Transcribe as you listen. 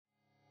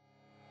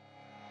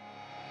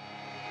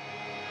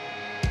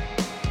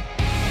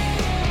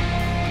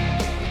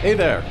Hey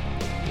there,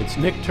 it's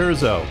Nick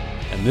Terzo,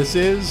 and this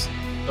is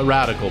the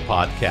Radical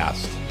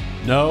Podcast.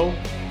 No,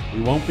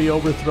 we won't be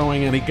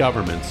overthrowing any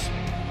governments,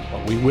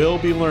 but we will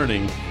be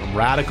learning from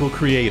radical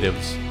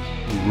creatives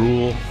who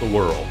rule the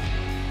world.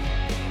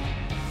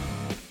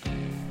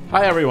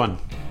 Hi, everyone.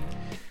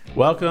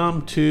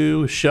 Welcome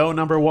to show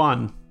number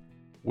 1.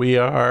 We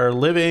are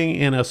living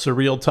in a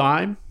surreal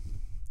time,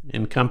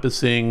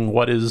 encompassing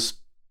what is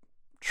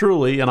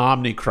truly an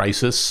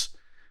omni-crisis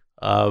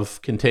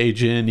of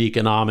contagion,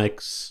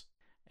 economics,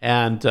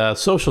 and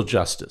social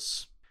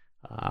justice.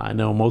 I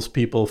know most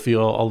people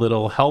feel a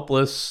little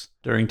helpless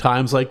during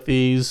times like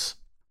these,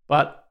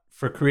 but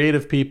for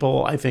creative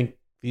people, I think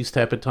these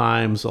type of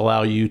times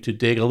allow you to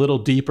dig a little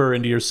deeper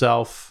into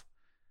yourself,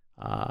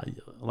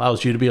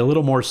 allows you to be a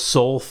little more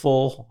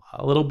soulful,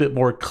 a little bit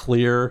more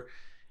clear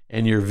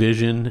in your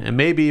vision, and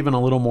maybe even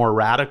a little more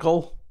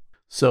radical,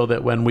 so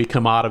that when we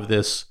come out of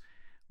this,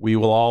 we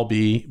will all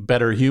be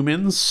better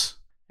humans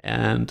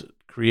and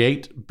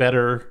create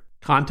better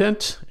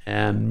content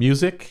and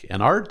music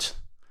and art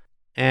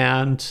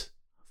and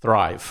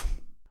thrive.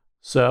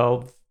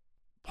 So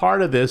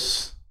part of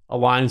this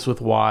aligns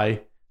with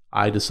why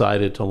I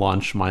decided to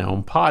launch my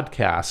own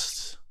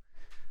podcast.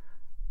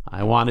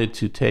 I wanted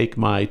to take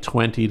my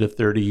 20 to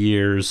 30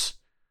 years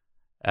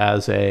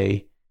as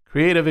a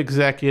creative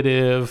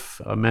executive,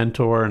 a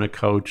mentor, and a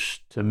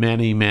coach to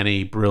many,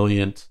 many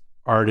brilliant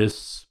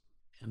artists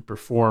and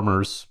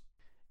performers,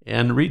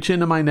 and reach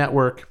into my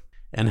network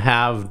and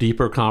have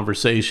deeper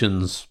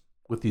conversations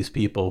with these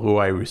people who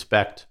I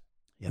respect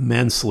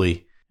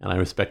immensely, and I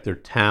respect their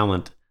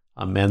talent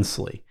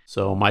immensely.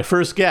 So my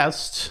first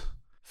guest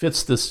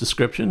fits this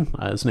description.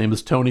 His name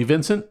is Tony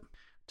Vincent.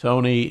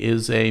 Tony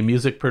is a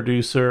music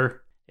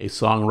producer, a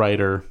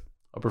songwriter,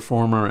 a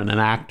performer, and an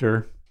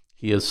actor.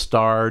 He has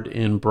starred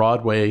in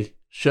Broadway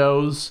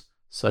shows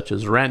such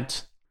as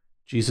Rent,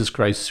 Jesus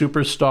Christ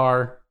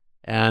Superstar,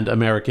 and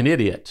American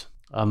Idiot.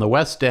 On the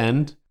West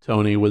End,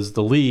 Tony was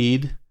the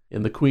lead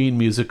in the Queen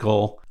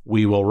musical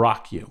We Will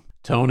Rock You.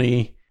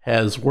 Tony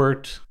has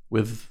worked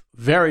with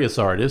various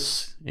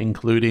artists,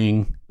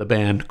 including the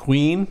band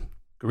Queen,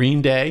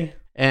 Green Day,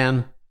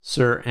 and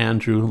Sir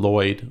Andrew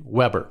Lloyd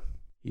Webber.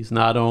 He's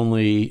not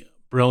only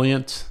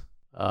brilliant,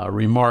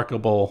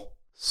 remarkable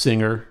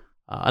singer,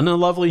 and a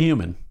lovely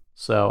human.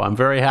 So I'm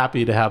very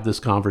happy to have this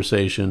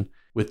conversation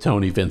with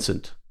Tony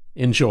Vincent.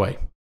 Enjoy.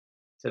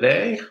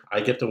 Today,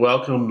 I get to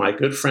welcome my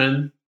good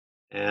friend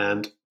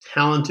and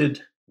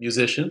talented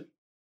musician,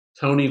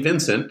 Tony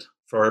Vincent,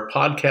 for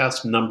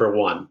podcast number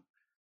 1.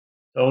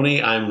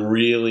 Tony, I'm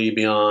really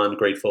beyond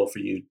grateful for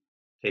you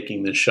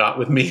taking this shot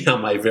with me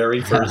on my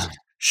very first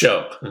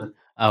show.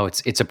 Oh,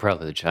 it's a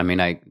privilege. I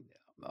mean,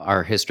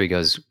 our history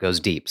goes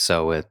deep,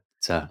 so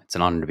it's an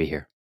honor to be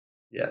here.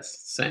 Yes,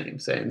 same.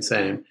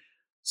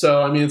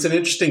 So, I mean, it's an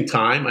interesting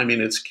time. I mean,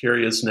 it's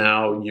curious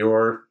now.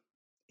 You're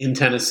in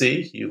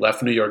Tennessee. You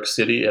left New York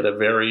City at a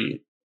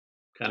very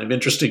kind of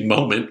interesting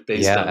moment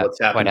based on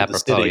what's happened in the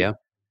city.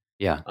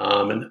 Yeah.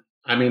 And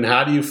I mean,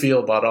 how do you feel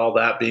about all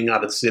that being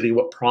out of the city?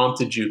 What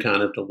prompted you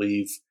kind of to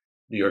leave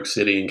New York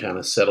City and kind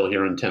of settle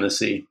here in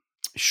Tennessee?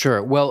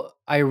 Sure. Well,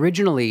 I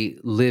originally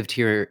lived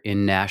here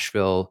in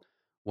Nashville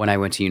when I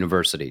went to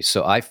university.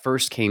 So I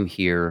first came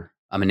here.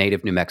 I'm a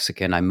native New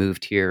Mexican. I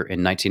moved here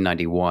in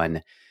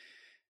 1991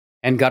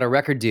 and got a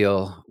record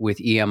deal with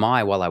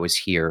EMI while I was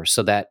here.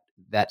 So that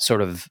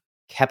sort of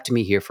kept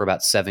me here for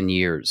about 7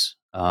 years.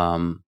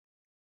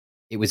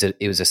 It was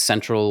a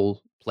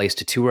central place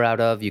to tour out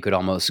of. You could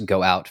almost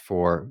go out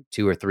for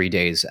 2 or 3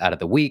 days out of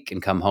the week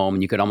and come home,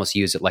 and you could almost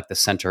use it like the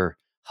center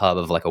hub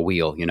of like a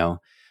wheel, you know?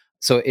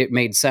 So it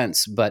made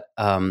sense. But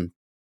when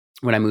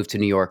I moved to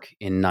New York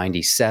in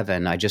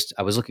 97, I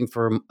was looking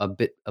for a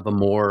bit of a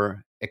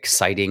more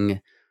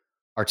exciting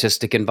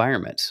artistic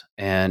environment.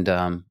 And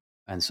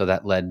so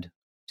that led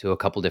to a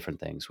couple different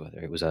things, whether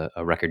it was a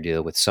record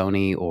deal with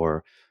Sony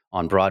or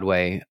on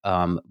Broadway.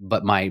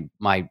 But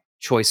my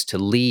choice to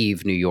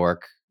leave New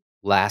York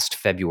last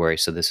February,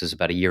 so this is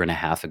about a year and a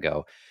half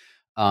ago,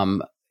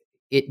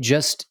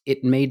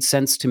 it made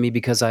sense to me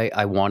because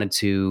I wanted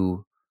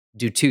to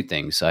do 2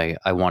 things. I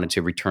wanted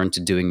to return to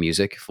doing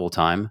music full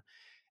time,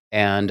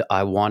 and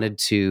I wanted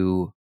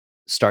to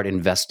start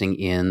investing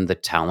in the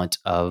talent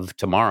of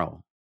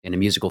tomorrow in a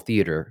musical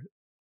theater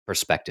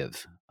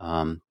perspective.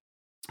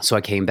 So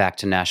I came back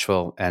to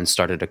Nashville and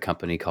started a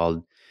company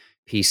called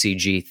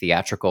PCG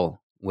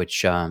Theatrical,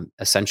 which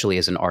essentially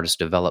is an artist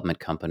development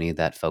company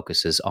that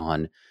focuses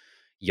on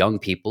young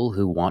people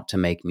who want to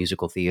make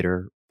musical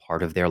theater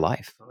part of their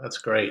life. Well, that's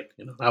great.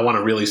 I want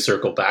to really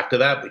circle back to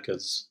that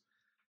because,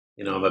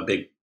 I'm a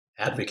big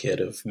advocate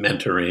of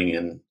mentoring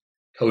and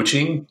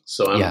coaching.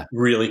 So I'm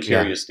really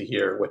curious to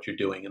hear what you're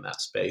doing in that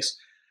space.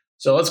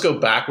 So let's go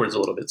backwards a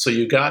little bit. So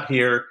you got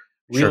here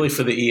really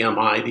for the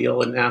EMI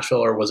deal in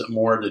Nashville, or was it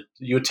more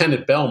you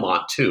attended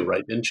Belmont too,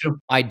 right? Didn't you?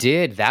 I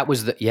did. That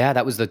was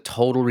the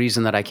total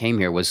reason that I came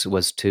here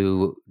was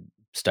to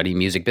study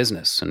music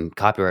business and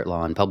copyright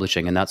law and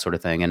publishing and that sort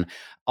of thing. And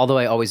although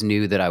I always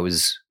knew that I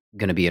was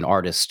going to be an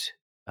artist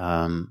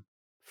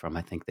from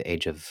I think the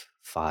age of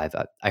 5.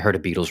 I heard a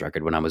Beatles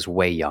record when I was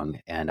way young,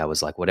 and I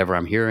was like, whatever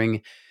I'm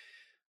hearing,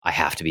 I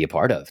have to be a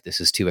part of.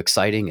 This is too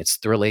exciting. It's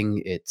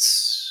thrilling.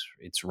 It's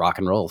rock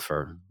and roll,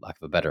 for lack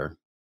of a better,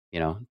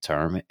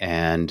 term.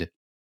 And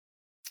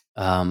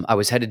I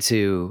was headed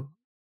to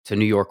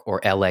New York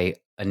or LA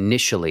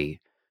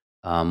initially,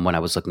 when I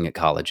was looking at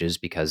colleges,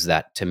 because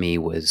that to me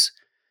was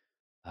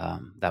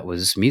that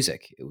was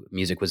music.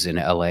 Music was in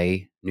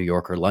LA, New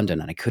York, or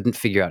London, and I couldn't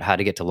figure out how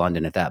to get to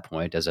London at that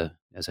point as a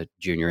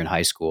junior in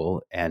high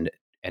school, and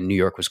New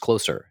York was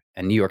closer,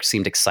 and New York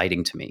seemed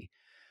exciting to me.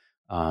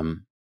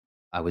 Um,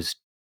 I was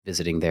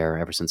visiting there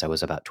ever since I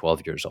was about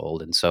 12 years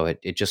old, and so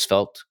it just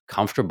felt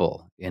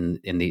comfortable in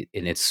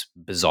its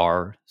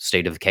bizarre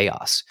state of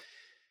chaos,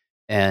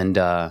 and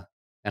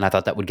and I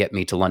thought that would get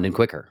me to London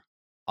quicker.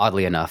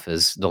 Oddly enough,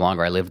 as the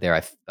longer I lived there,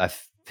 I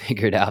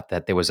figured out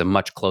that there was a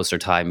much closer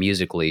tie,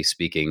 musically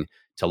speaking,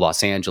 to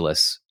Los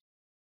Angeles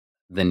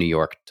than New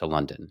York to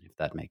London, if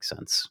that makes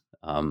sense.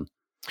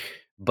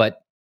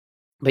 But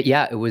but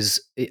yeah, it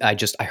was.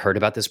 I heard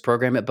about this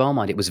program at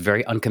Belmont. It was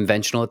very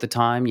unconventional at the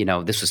time.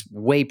 This was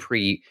way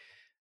pre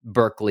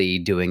Berkeley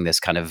doing this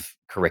kind of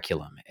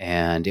curriculum,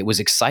 and it was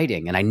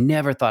exciting. And I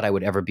never thought I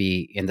would ever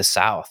be in the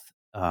South.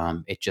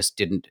 It just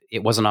didn't.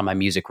 It wasn't on my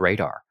music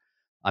radar.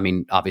 I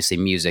mean, obviously,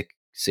 Music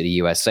City,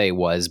 USA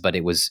was, but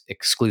it was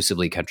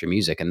exclusively country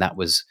music, and that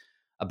was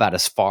about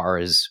as far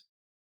as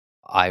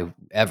I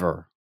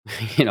ever,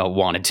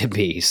 wanted to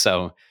be.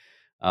 So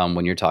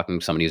when you're talking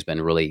to somebody who's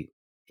been really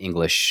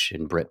English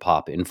and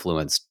Britpop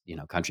influenced,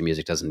 country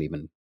music doesn't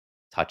even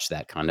touch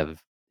that kind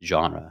of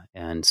genre.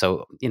 And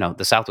so,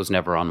 the South was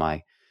never on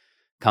my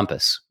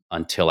compass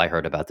until I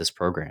heard about this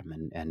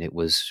program, and it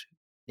was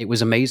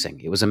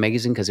amazing. It was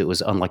amazing because it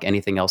was unlike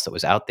anything else that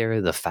was out there.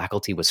 The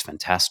faculty was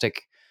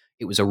fantastic.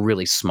 It was a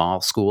really small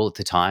school at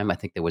the time. I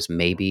think there was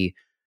maybe,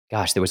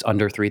 gosh, there was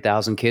under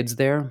 3,000 kids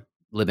there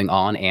living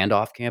on and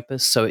off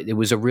campus. So it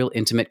was a real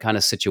intimate kind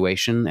of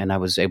situation, and I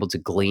was able to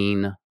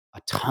glean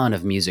a ton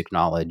of music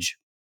knowledge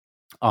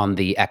on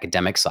the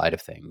academic side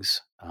of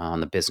things,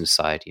 on the business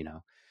side,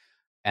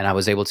 and I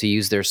was able to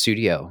use their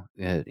studio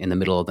in the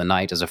middle of the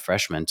night as a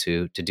freshman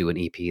to do an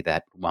EP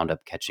that wound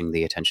up catching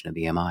the attention of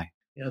EMI.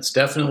 Yeah, it's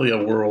definitely a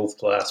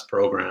world-class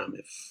program.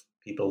 If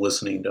people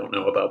listening don't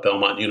know about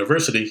Belmont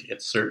University,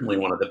 it's certainly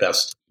one of the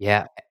best.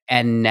 Yeah,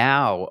 and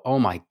now, oh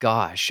my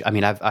gosh! I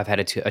mean, I've had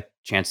a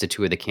chance to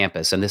tour the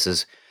campus, and this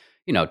is,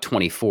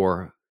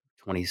 24,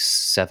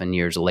 27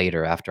 years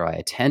later after I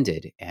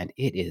attended, and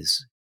it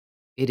is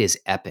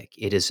epic.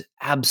 It is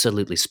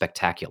absolutely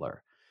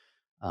spectacular.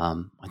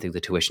 I think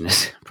the tuition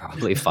is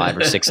probably 5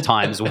 or 6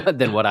 times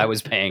than what I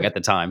was paying at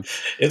the time.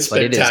 It's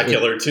But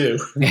spectacular too.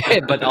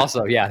 but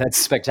also, yeah, that's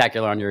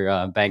spectacular on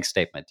your bank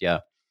statement. Yeah,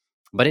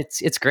 but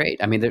it's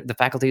great. I mean, the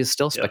faculty is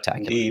still Yeah,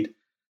 spectacular. indeed.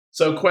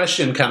 So,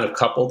 question kind of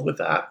coupled with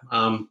that,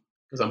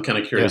 because I'm kind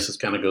of Yeah, curious. This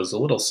kind of goes a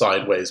little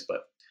sideways,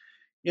 but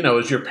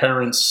as your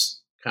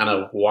parents kind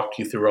of walked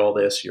you through all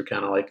this, you're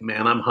kind of like,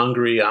 man, I'm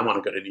hungry. I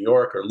want to go to New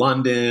York or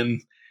London.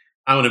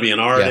 I want to be an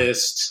yeah.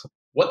 artist.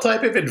 What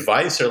type of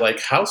advice or like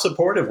how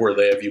supportive were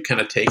they of you kind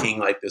of taking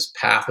like this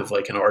path of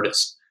like an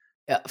artist?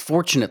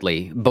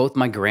 Fortunately, both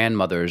my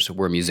grandmothers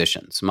were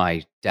musicians.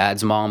 My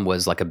dad's mom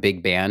was like a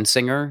big band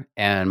singer,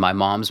 and my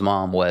mom's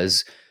mom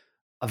was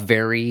a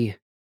very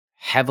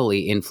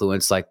heavily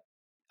influenced, like,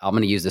 I'm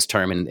going to use this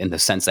term in the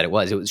sense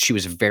that she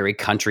was very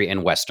country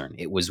and Western.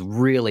 It was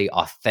really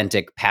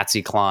authentic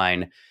Patsy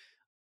Cline,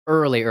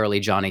 early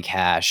Johnny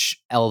Cash,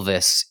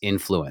 Elvis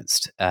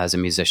influenced as a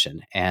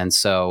musician. And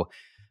so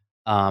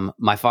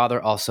my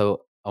father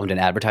also owned an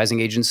advertising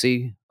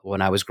agency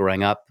when I was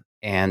growing up.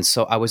 And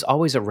so I was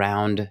always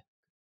around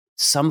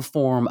some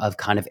form of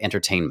kind of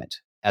entertainment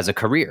as a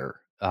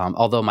career.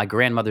 Although my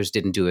grandmothers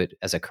didn't do it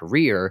as a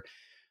career,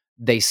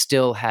 they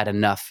still had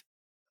enough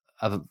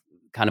of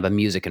kind of a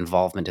music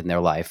involvement in their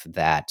life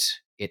that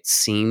it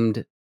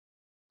seemed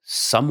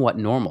somewhat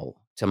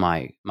normal to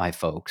my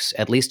folks,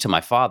 at least to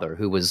my father,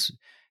 who was,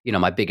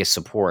 my biggest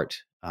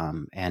support.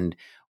 And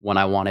when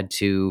I wanted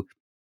to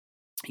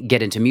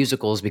get into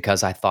musicals,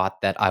 because I thought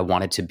that I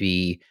wanted to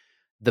be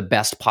the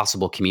best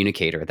possible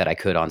communicator that I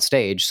could on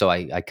stage. So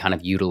I kind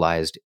of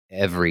utilized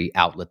every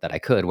outlet that I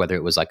could, whether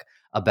it was like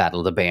a battle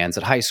of the bands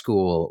at high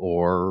school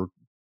or,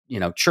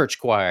 church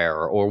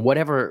choir or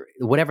whatever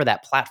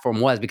that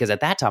platform was. Because at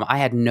that time I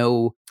had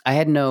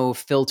no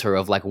filter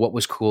of like what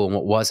was cool and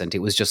what wasn't. It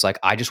was just like,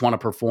 I just want to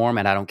perform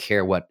and I don't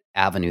care what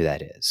avenue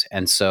that is.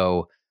 And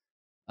so,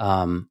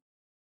 um,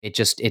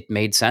 it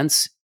made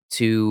sense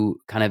to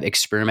kind of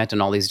experiment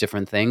in all these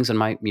different things. And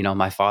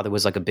my father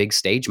was like a big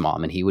stage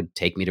mom, and he would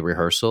take me to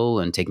rehearsal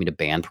and take me to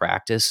band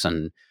practice.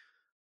 And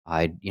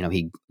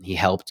he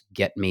helped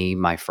get me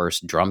my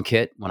first drum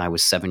kit when I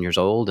was 7 years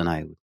old, and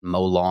I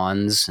mow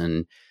lawns,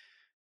 and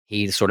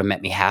he sort of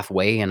met me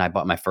halfway, and I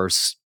bought my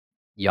first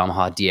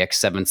Yamaha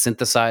DX7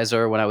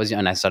 synthesizer when I was young,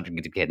 and I started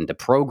to get into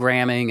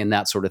programming and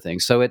that sort of thing.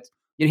 So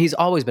he's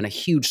always been a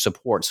huge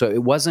support. So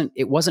it wasn't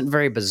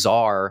very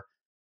bizarre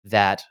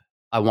that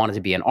I wanted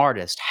to be an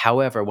artist.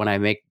 However, when I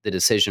make the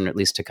decision, at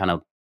least to kind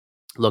of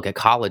look at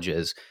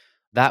colleges,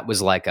 that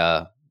was like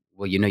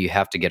well, you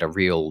have to get a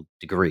real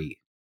degree.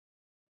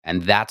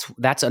 And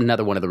that's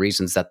another one of the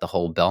reasons that the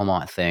whole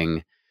Belmont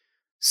thing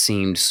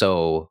seemed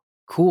so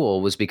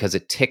cool, was because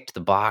it ticked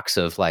the box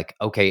of like,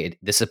 okay,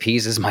 this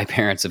appeases my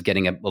parents of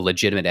getting a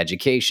legitimate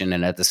education,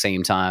 and at the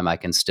same time, I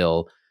can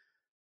still,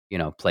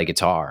 play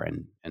guitar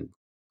and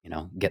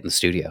get in the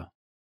studio.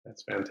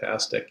 That's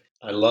fantastic.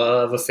 I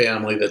love a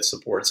family that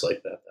supports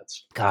like that.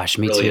 That's Gosh,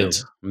 me too.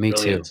 brilliant. Me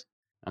too. Brilliant.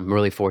 I'm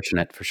really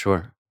fortunate for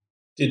sure.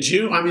 Did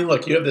you, I mean,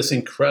 look, you have this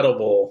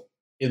incredible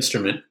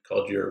instrument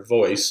called your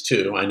voice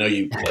too. I know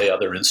you play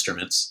other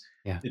instruments.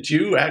 Yeah. Did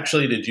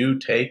you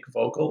take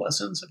vocal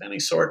lessons of any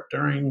sort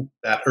during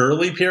that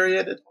early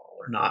period at all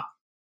or not?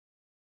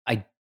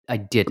 I I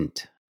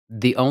didn't.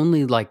 The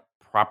only like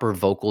proper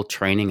vocal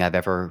training I've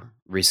ever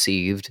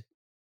received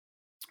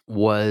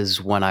was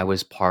when I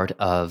was part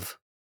of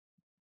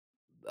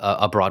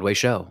a Broadway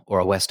show or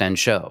a West End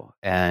show,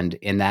 and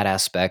in that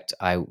aspect,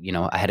 I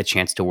had a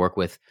chance to work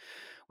with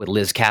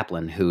Liz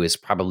Kaplan, who is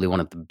probably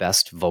one of the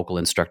best vocal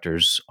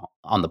instructors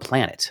on the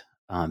planet,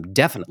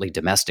 definitely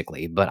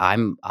domestically, but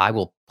I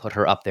will put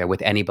her up there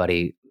with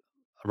anybody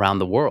around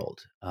the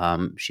world.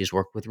 She's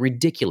worked with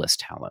ridiculous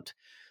talent,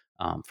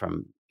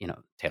 from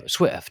Taylor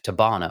Swift to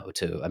Bono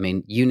to, I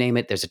mean, you name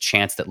it. There's a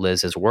chance that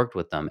Liz has worked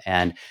with them,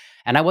 and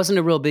I wasn't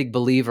a real big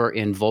believer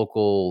in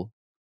vocal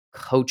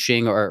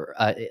coaching, or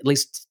at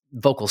least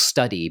vocal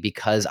study,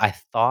 because I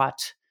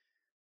thought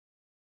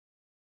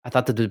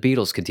that the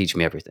Beatles could teach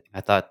me everything.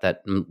 I thought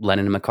that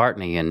Lennon and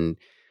McCartney and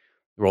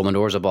Roland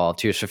Orzabal,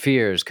 Tears for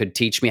Fears could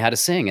teach me how to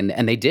sing,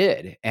 and they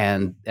did.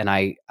 And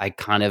I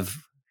kind of,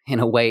 in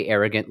a way,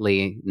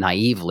 arrogantly,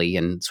 naively,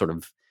 and sort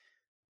of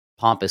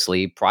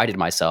pompously prided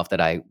myself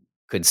that I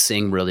could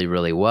sing really,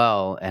 really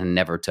well, and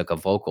never took a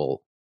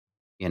vocal,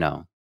 you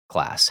know,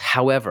 class.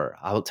 However,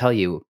 I'll tell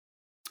you,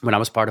 when I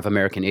was part of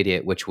American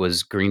Idiot, which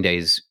was Green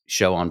Day's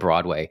show on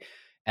Broadway,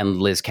 and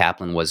Liz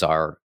Kaplan was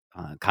our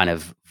kind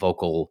of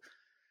vocal.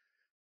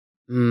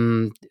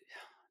 Mm,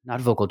 Not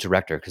vocal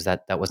director, because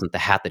that wasn't the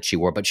hat that she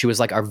wore, but she was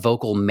like our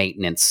vocal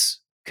maintenance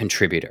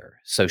contributor.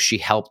 So she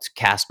helped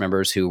cast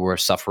members who were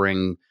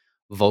suffering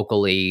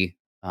vocally,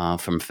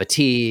 from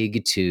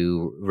fatigue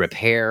to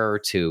repair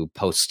to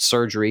post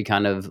surgery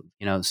kind of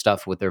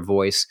stuff with their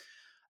voice.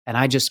 And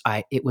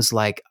it was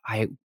like,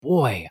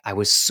 boy, I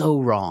was so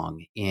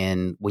wrong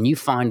in when you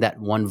find that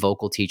one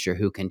vocal teacher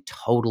who can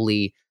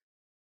totally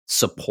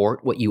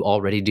support what you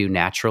already do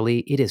naturally.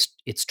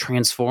 It's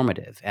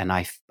transformative, and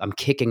I'm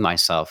kicking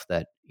myself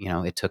that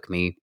it took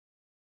me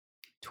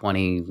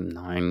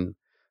 29,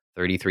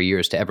 33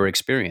 years to ever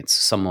experience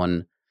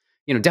someone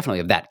definitely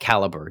of that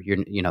caliber.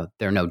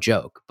 They're no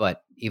joke.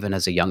 But even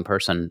as a young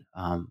person,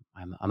 I'm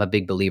a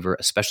big believer,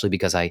 especially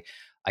because I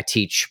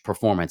teach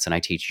performance and I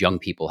teach young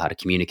people how to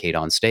communicate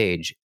on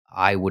stage.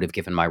 I would have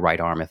given my right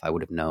arm if I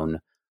would have known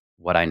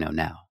what I know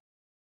now.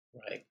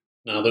 Right.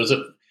 Now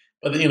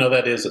but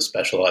that is a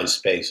specialized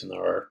space, and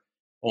there are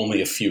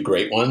only a few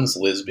great ones,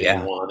 Liz being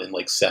Yeah, one, and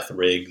like Seth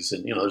Riggs,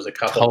 and there's a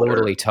couple that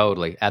are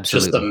totally, just the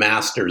absolutely.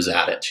 masters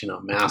at it, Yeah.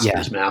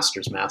 masters,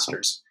 masters,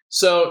 masters.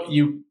 So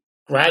you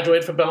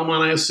graduate from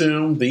Belmont, I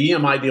assume. The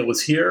EMI deal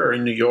was here or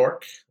in New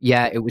York?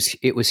 Yeah, it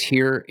was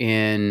here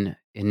in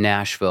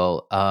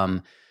Nashville.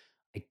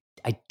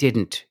 I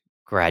didn't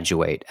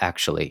graduate,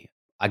 actually.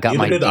 I got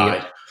Neither my did deal.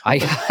 I. I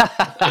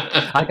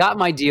I got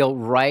my deal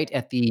right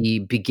at the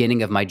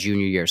beginning of my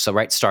junior year, so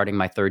right starting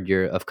my 3rd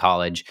year of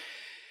college.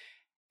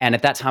 And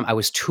at that time, I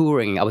was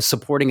touring. I was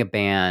supporting a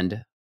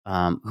band,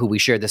 who we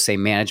shared the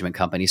same management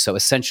company. So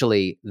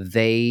essentially,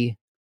 they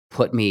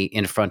put me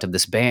in front of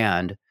this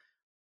band,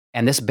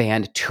 and this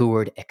band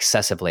toured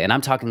excessively. And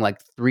I'm talking like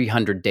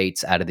 300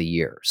 dates out of the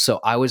year. So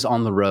I was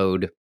on the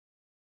road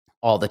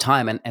all the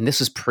time. And this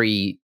was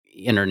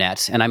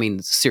pre-internet. And I mean,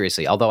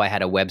 seriously, although I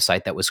had a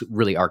website that was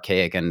really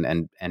archaic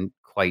and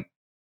quite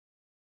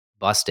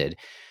busted,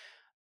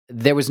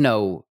 there was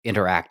no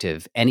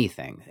interactive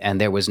anything. And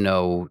there was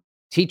no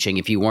teaching.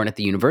 If you weren't at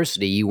the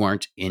university, you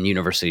weren't in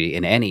university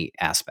in any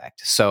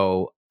aspect.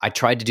 So I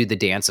tried to do the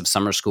dance of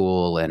summer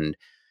school and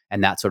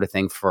that sort of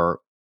thing for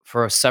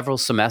several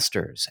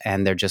semesters.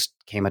 And there just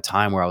came a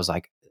time where I was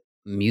like,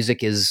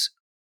 music is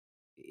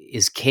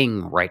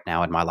king right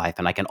now in my life,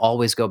 and I can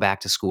always go back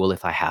to school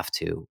if I have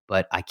to,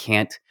 but I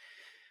can't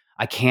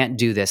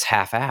do this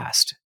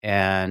half-assed.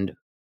 And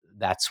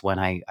that's when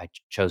I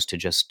chose to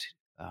just,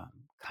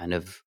 kind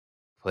of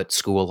put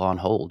school on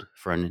hold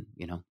for an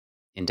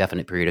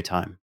indefinite period of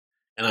time.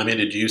 And I mean,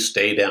 did you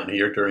stay down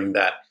here during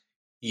that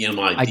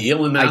EMI I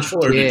deal in I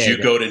Nashville, or did you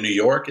did. go to New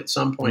York at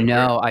some point? Where?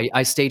 No,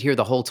 I stayed here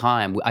the whole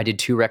time. I did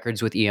 2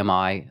 records with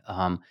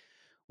EMI.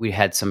 We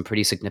had some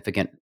pretty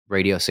significant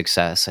radio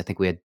success. I think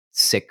we had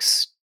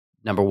 6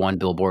 number 1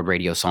 Billboard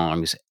radio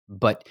songs.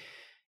 But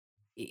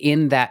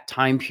in that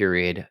time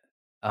period,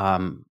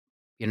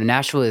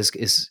 Nashville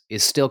is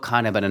still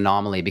kind of an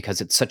anomaly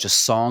because it's such a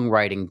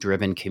songwriting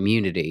driven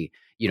community.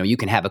 You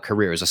can have a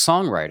career as a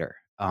songwriter,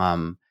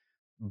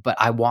 but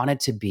I wanted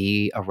to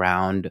be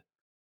around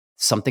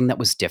something that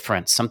was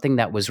different, something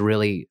that was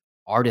really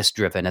artist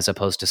driven as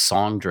opposed to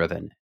song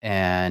driven.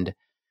 And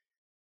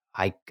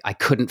I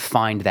couldn't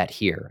find that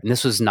here. And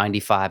this was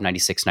 95,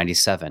 96,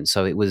 97.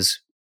 So it was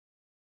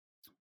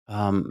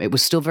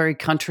still very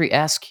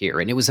country-esque here,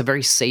 and it was a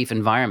very safe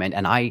environment.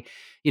 And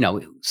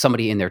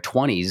somebody in their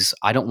 20s,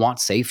 I don't want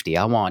safety.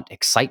 I want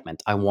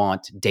excitement. I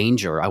want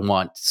danger. I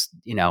want,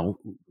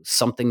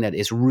 something that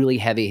is really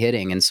heavy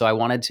hitting. And so I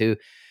wanted to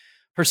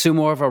pursue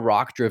more of a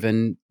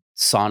rock-driven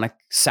sonic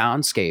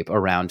soundscape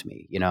around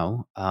me,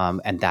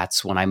 and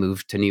that's when I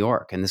moved to New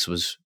York. And this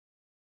was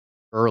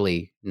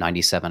early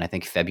 97, I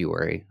think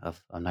February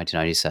of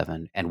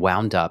 1997, and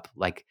wound up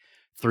like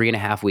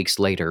 3.5 weeks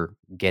later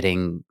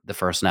getting the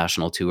first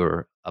national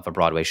tour of a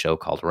Broadway show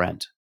called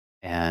Rent.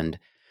 And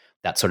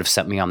that sort of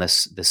set me on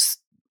this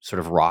sort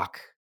of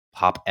rock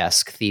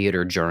pop-esque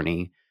theater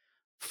journey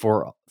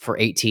for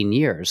 18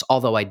 years.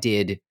 Although I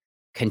did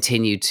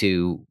continue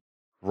to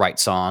write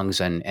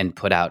songs and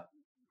put out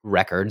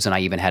records, and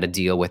I even had a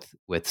deal with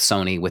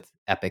Sony, with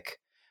Epic,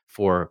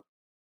 for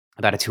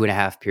about a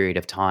 2.5 period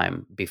of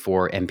time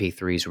before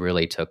MP3s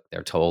really took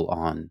their toll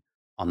on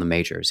the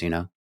majors,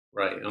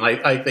 Right. And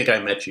I think I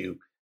met you.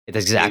 It's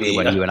exactly maybe,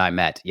 when you and I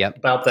met. Yep.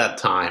 About that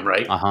time,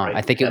 right? Right?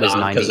 I think it Head was on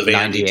 90, because of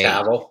Andy 98.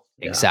 Tavel.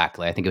 Yeah.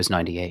 Exactly. I think it was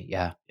 98.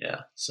 Yeah.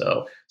 Yeah.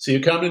 So you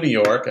come to New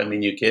York. I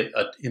mean, you get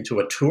into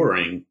a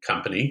touring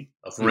company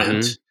of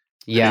Rent. Mhm.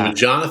 Yeah.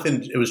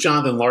 It was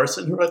Jonathan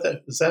Larson who wrote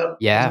that. Is that?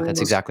 Yeah, that's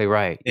exactly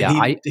right. And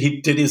Yeah.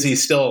 is he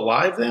still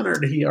alive then, or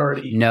did he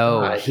already?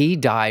 No, died? he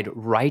died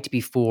right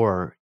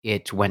before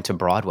it went to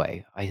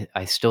Broadway.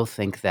 I still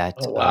think that.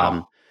 Oh,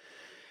 wow.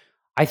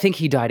 I think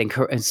he died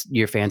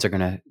your fans are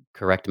going to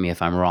correct me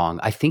if I'm wrong.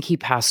 I think he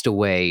passed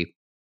away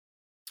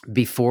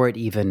before it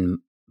even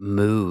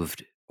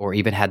moved or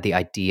even had the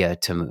idea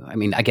to move. I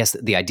mean, I guess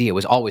the idea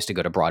was always to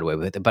go to Broadway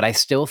with it, but I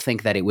still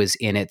think that it was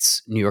in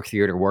its New York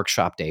Theater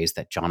Workshop days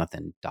that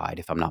Jonathan died,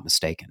 if I'm not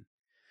mistaken.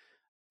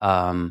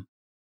 And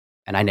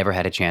I never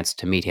had a chance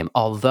to meet him,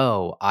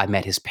 although I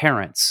met his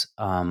parents,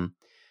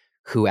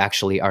 who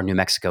actually are New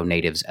Mexico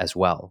natives as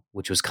well,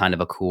 which was kind of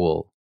a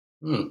cool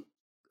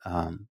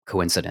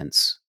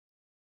coincidence.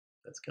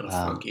 That's kind of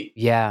funky.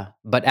 Yeah.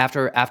 But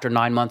after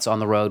 9 months on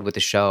the road with the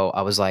show,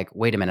 I was like,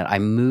 wait a minute. I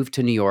moved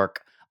to New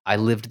York. I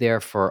lived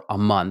there for a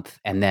month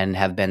and then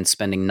have been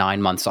spending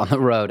 9 months on the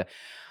road.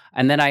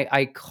 And then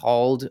I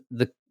called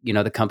the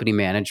company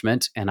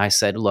management and I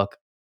said, look,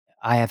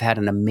 I have had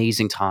an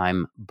amazing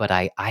time, but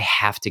I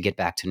have to get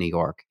back to New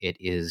York. It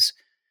is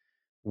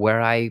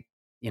where I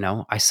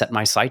set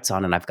my sights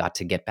on, and I've got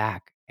to get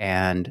back.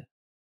 And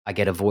I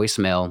get a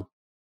voicemail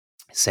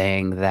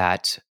saying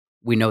that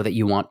we know that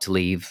you want to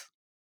leave,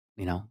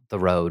 the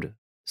road.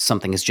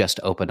 Something has just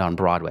opened on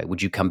Broadway.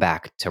 Would you come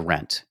back to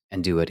Rent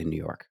and do it in New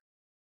York?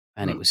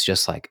 And it was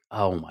just like,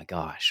 oh my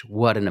gosh,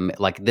 what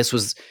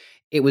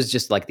it was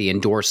just like the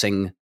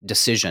endorsing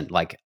decision.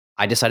 Like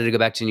I decided to go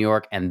back to New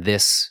York, and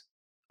this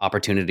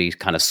opportunity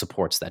kind of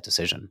supports that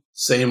decision.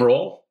 Same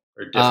role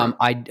or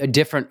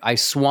different? I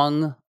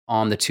swung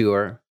on the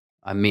tour,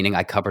 meaning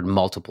I covered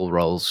multiple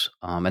roles,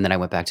 and then I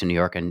went back to New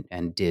York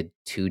and did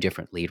 2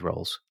 different lead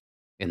roles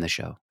in the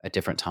show at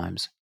different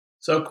times.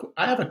 So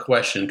I have a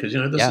question because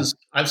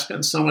I've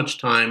spent so much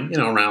time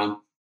around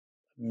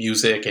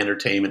music,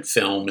 entertainment,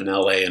 film in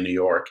LA and New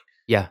York.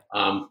 Yeah.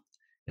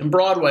 In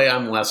Broadway,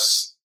 I'm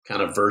less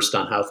kind of versed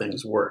on how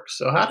things work.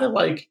 So how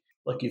did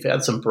you've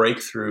had some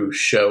breakthrough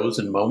shows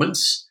and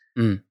moments.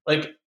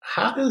 Like,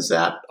 how does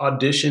that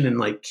audition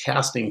and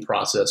casting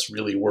process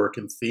really work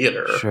in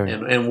theater? Sure.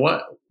 And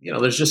what,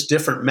 there's just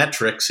different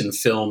metrics in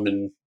film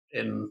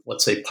and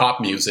let's say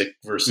pop music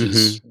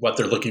versus what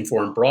they're looking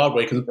for in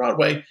Broadway. Because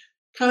Broadway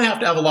kind of have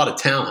to have a lot of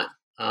talent.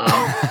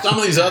 Some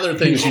of these other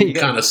things you can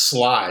kind of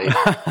slide.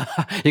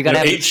 You got to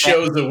have 8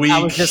 shows a week.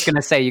 I was just going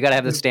to say, you got to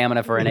have the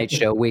stamina for an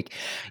 8-show week.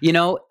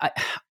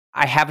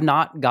 I have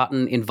not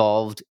gotten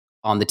involved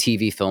on the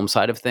TV film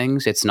side of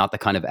things. It's not the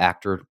kind of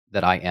actor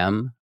that I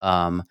am.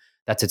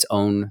 That's its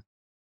own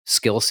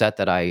skill set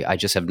that I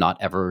just have not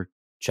ever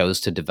chose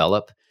to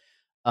develop.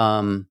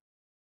 A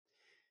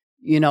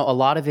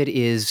lot of it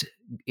is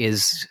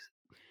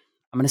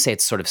I'm going to say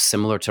it's sort of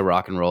similar to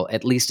rock and roll,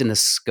 at least in the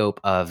scope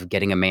of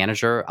getting a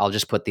manager. I'll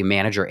just put the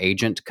manager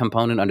agent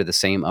component under the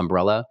same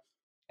umbrella.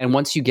 And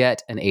once you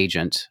get an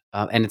agent,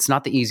 and it's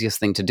not the easiest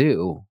thing to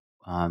do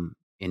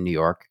in New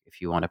York if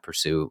you want to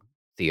pursue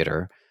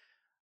theater,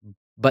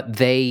 but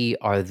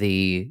they're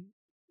the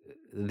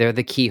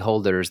key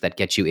holders that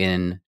get you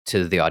in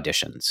to the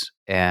auditions.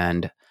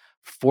 And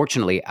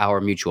fortunately, our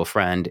mutual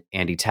friend,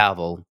 Andy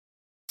Tavel,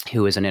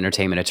 who is an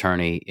entertainment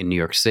attorney in New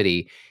York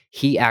City,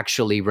 he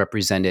actually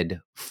represented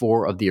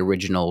 4 of the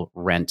original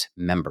Rent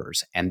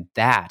members. And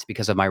that,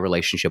 because of my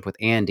relationship with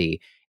Andy,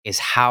 is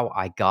how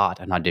I got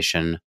an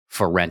audition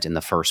for Rent in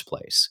the first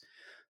place.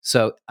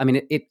 So, I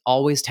mean, it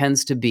always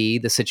tends to be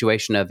the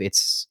situation of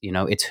it's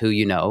who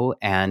you know.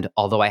 And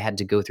although I had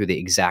to go through the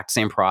exact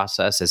same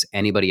process as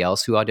anybody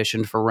else who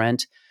auditioned for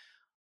Rent,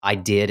 I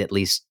did at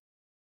least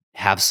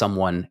have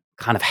someone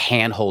kind of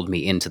handhold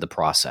me into the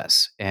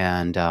process.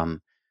 And,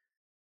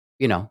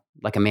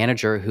 like a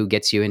manager who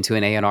gets you into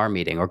an A&R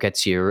meeting or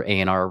gets your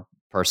A&R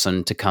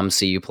person to come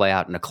see you play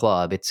out in a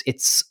club.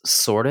 It's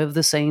sort of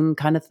the same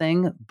kind of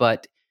thing,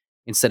 but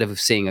instead of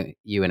seeing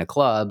you in a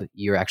club,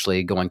 you're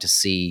actually going to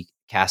see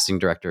casting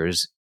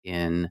directors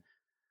in,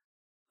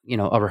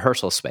 a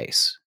rehearsal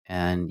space,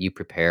 and you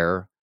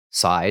prepare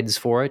sides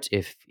for it.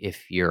 If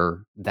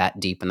you're that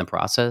deep in the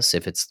process,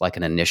 if it's like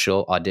an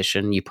initial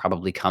audition, you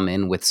probably come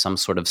in with some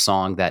sort of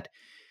song that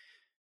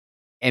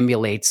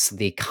emulates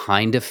the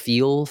kind of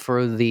feel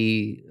for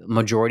the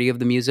majority of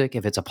the music.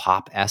 If it's a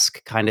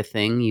pop-esque kind of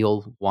thing,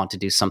 you'll want to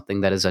do something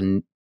that is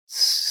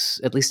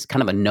at least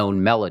kind of a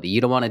known melody.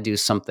 You don't want to do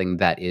something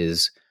that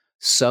is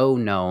so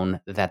known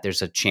that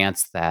there's a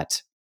chance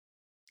that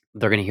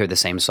they're going to hear the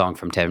same song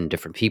from 10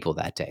 different people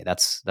that day.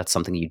 That's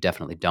something you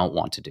definitely don't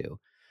want to do.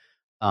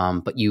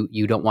 But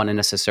you don't want to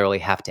necessarily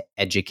have to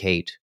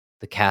educate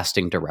the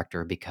casting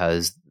director,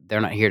 because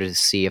they're not here to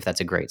see if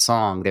that's a great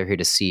song. They're here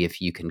to see if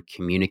you can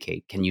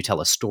communicate. Can you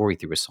tell a story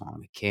through a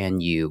song?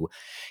 Can you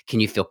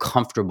feel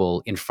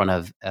comfortable in front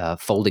of a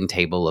folding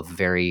table of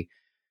very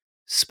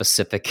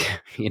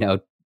specific,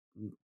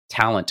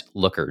 talent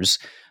lookers,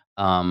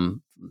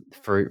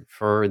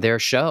 for their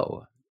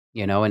show?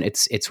 And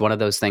it's one of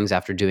those things.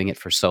 After doing it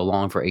for so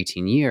long, for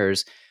 18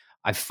 years,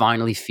 I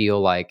finally feel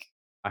like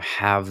I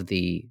have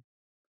the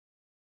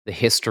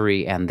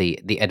history and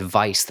the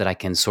advice that I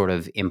can sort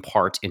of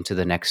impart into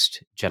the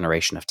next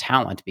generation of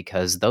talent,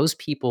 because those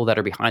people that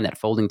are behind that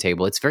folding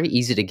table, it's very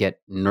easy to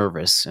get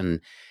nervous and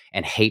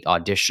hate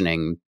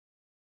auditioning.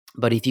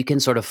 But if you can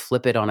sort of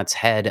flip it on its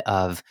head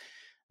of,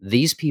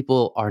 these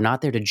people are not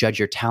there to judge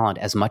your talent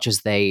as much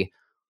as they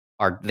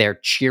are there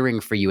cheering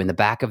for you in the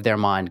back of their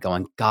mind,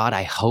 going, God,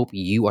 I hope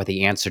you are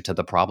the answer to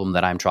the problem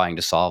that I'm trying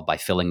to solve by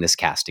filling this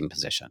casting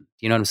position. Do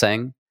you know what I'm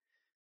saying?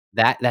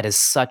 That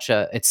is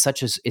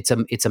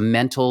it's a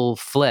mental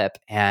flip,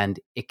 and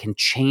it can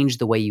change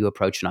the way you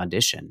approach an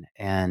audition.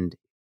 And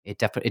it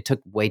took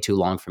way too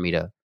long for me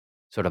to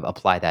sort of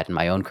apply that in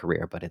my own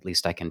career, but at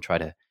least I can try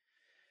to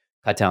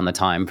cut down the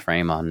time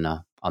frame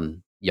on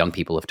young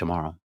people of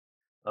tomorrow.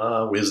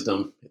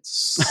 Wisdom. It's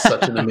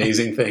such an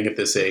amazing thing at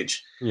this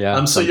age.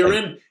 Yeah. So you're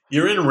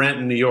in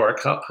Renton, New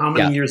York. How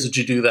many years did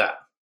you do that?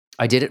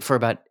 I did it for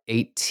about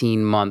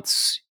 18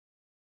 months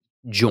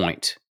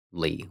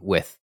jointly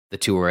with the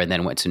tour, and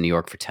then went to New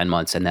York for 10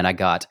 months. And then I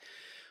got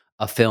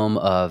a film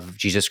of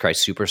Jesus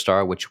Christ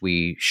Superstar, which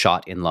we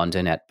shot in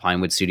London at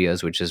Pinewood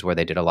Studios, which is where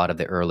they did a lot of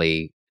the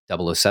early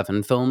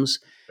 007 films.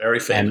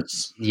 Very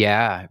famous. And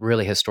yeah,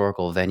 really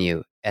historical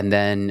venue. And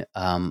then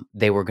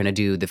they were going to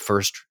do the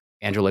first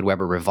Andrew Lloyd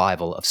Webber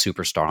revival of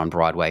Superstar on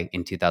Broadway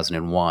in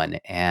 2001.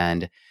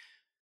 And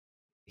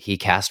he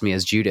cast me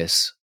as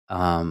Judas.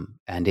 And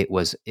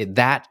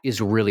that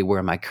is really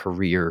where my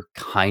career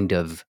kind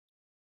of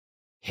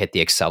hit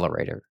the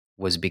accelerator,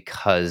 was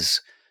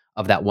because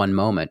of that one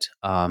moment.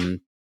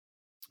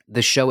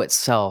 The show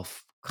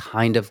itself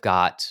kind of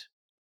got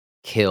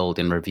killed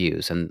in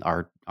reviews, and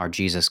our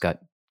Jesus got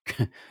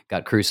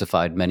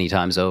crucified many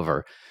times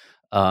over.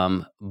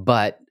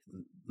 But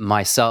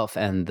myself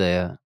and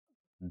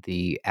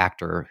the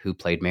actor who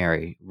played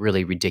Mary,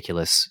 really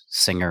ridiculous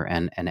singer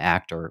and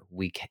actor,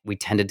 we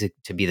tended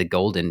to be the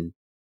golden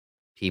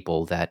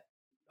people that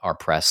our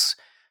press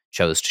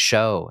chose to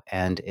show,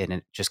 and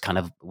it just kind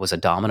of was a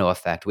domino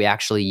effect. We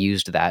actually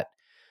used that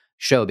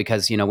show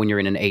because, when you're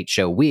in an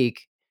 8-show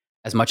week,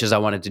 as much as I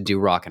wanted to do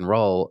rock and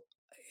roll,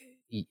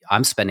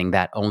 I'm spending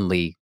that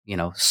only,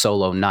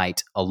 solo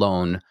night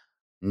alone,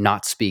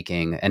 not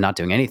speaking and not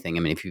doing anything. I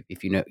mean,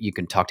 if you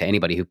can talk to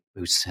anybody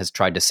who has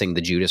tried to sing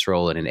the Judas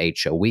role in an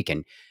 8-show week,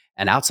 and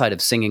outside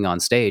of singing on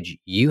stage,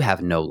 you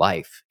have no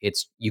life.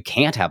 You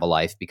can't have a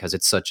life because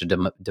it's such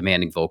a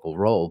demanding vocal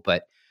role.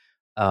 But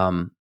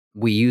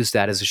we used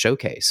that as a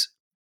showcase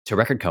to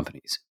record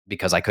companies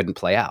because I couldn't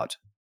play out.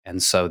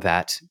 And so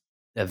that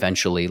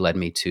eventually led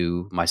me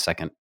to my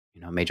second,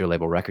 major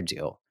label record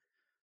deal.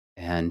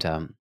 And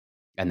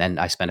then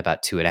I spent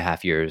about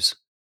 2.5 years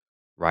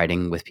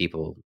riding with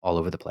people all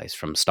over the place,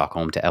 from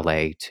Stockholm to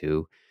LA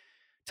to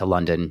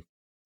London,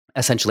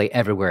 essentially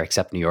everywhere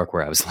except New York,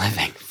 where I was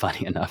living,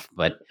 funny enough.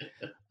 But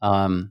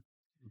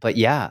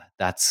yeah,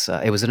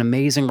 it was an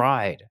amazing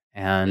ride.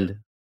 And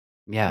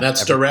yeah, and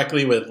that's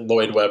directly with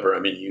Lloyd Webber. I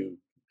mean,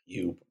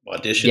 you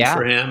auditioned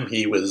for him.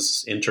 He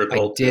was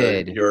integral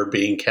to your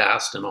being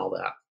cast and all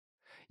that.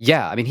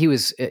 Yeah, I mean, he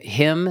was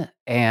him,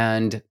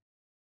 and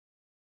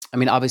I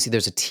mean, obviously,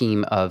 there's a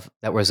team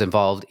that was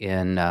involved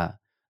in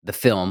the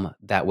film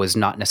that was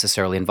not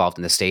necessarily involved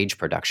in the stage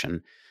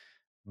production,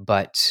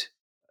 but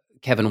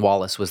Kevin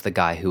Wallace was the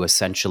guy who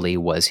essentially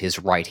was his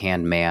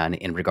right-hand man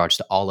in regards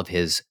to all of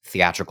his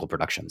theatrical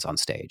productions on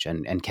stage,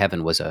 and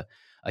Kevin was a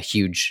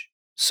huge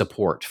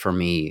support for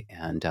me.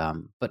 And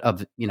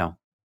but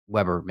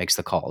Weber makes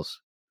the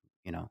calls,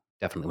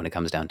 definitely when it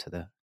comes down to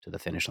the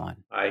finish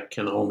line. I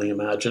can only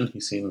imagine. He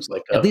seems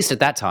like at least at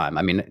that time.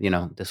 I mean,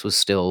 this was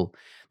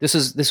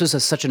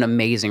such an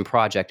amazing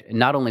project. And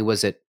not only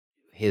was it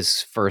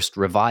his first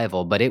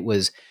revival, but it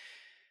was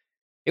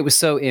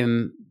so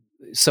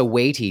so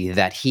weighty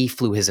that he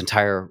flew his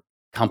entire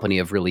company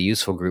of Really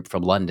Useful Group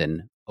from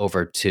London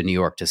over to New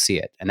York to see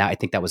it. And I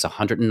think that was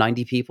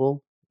 190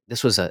 people.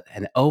 This was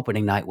an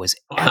opening night was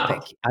epic.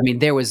 Wow. I mean,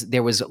 there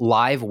was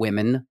live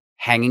women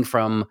hanging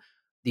from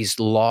these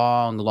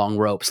long, long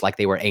ropes like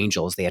they were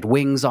angels. They had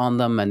wings on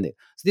them, and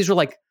so these were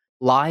like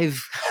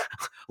live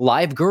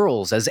live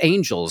girls as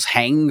angels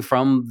hanging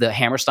from the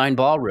Hammerstein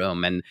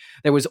Ballroom, and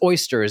there was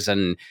oysters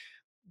and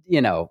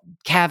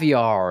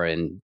caviar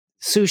and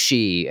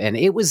sushi, and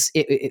you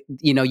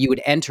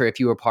would enter if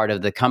you were part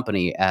of the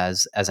company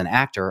as an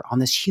actor on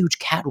this huge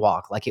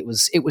catwalk. Like it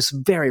was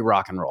very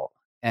rock and roll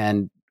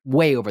and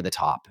way over the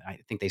top. I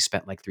think they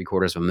spent like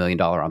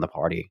 $750,000 on the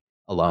party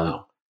alone.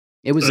 Wow.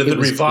 It was So it the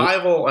was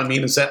revival, I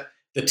mean, is that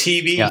the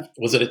TV? Yeah.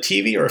 Was it a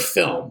TV or a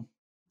film?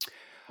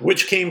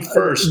 Which came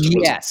first?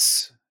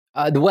 Yes.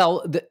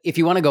 If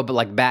you want to go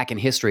back in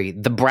history,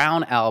 the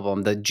Brown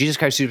album, the Jesus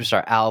Christ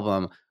Superstar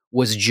album,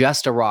 was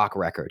just a rock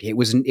record. It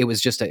was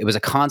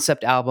a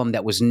concept album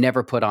that was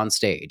never put on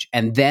stage.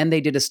 And then they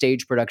did a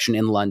stage production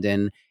in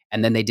London,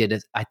 and then they did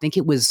it. I think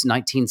it was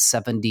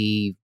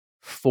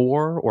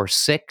 1974 or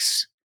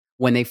 6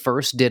 when they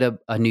first did a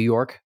New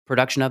York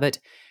production of it.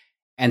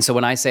 And so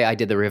when I say I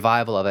did the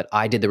revival of it,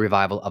 I did the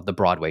revival of the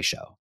Broadway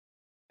show,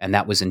 and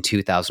that was in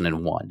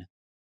 2001.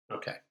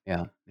 Okay.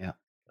 Yeah, yeah.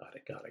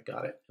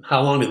 Got it. And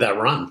how long did that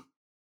run?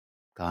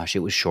 Gosh, it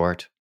was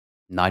short.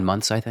 9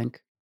 months, I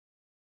think.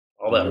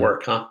 All that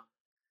work, huh?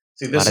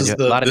 See, this is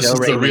Lot of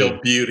the real mi.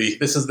 beauty.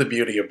 This is the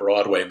beauty of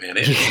Broadway, man.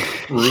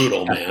 It's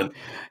brutal, man.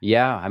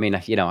 Yeah, I mean,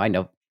 I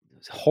know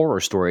horror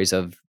stories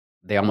of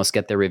they almost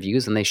get their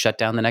reviews and they shut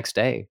down the next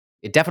day.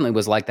 It definitely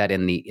was like that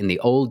in the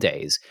old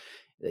days.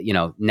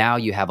 Now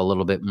you have a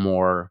little bit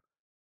more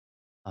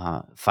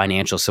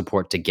financial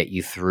support to get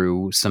you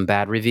through some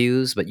bad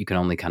reviews, but you can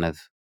only kind of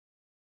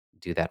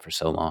do that for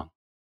so long,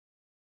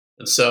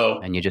 And so,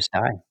 and you just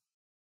die.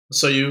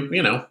 so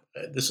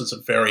this is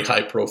a very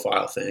high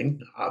profile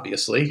thing,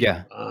 obviously.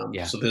 Yeah,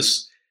 yeah. So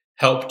this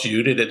helped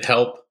you. Did it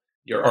help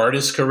your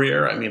artist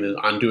career? I mean,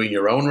 on doing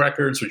your own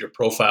records, was your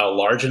profile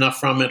large enough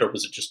from it, or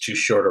was it just too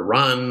short a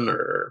run?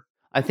 Or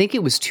I think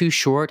it was too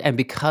short, and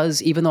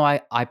because even though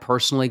I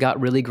personally got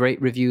really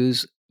great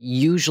reviews,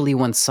 usually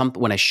when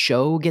a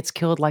show gets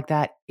killed like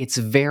that, it's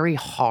very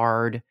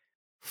hard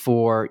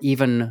for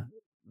even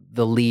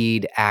the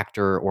lead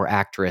actor or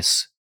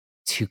actress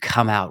to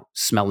come out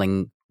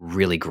smelling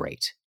really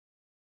great.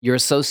 You're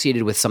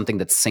associated with something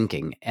that's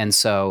sinking, and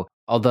so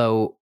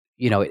although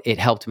it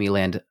helped me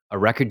land a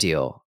record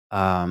deal,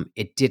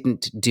 it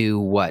didn't do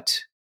what,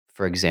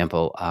 for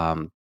example,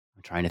 I'm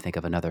trying to think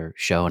of another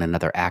show and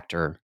another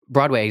actor.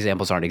 Broadway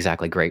examples aren't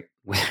exactly great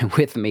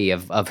with me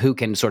of who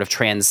can sort of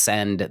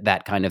transcend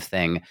that kind of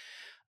thing.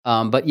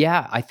 But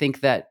yeah, I think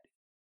that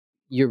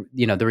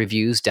the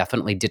reviews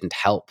definitely didn't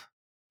help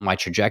my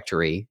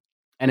trajectory.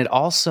 And it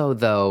also,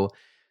 though,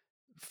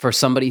 for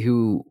somebody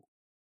who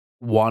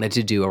wanted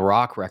to do a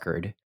rock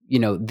record,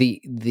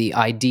 the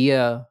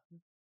idea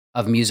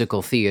of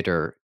musical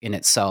theater in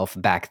itself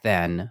back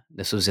then,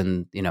 this was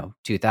in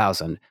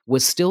 2000,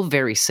 was still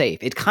very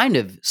safe. It kind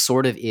of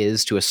sort of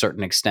is to a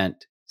certain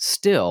extent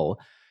still,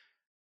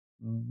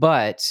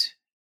 but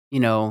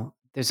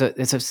it's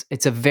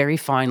a very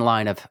fine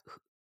line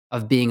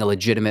of being a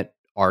legitimate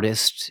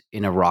artist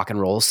in a rock and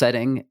roll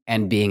setting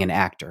and being an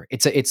actor.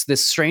 It's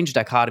this strange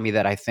dichotomy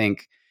that I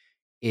think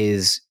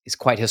is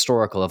quite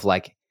historical of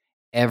like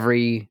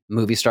every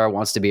movie star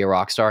wants to be a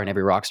rock star and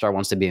every rock star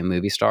wants to be a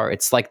movie star.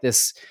 It's like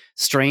this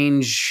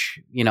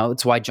strange,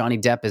 it's why Johnny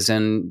Depp is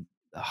in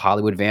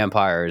Hollywood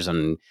Vampires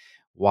and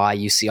why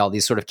you see all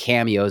these sort of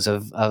cameos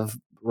of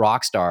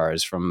rock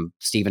stars from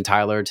Steven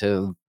Tyler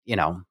to,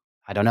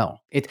 I don't know.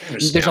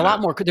 There's a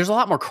lot more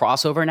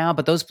crossover now,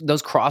 but those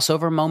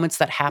crossover moments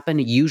that happen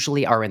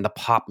usually are in the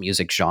pop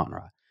music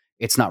genre.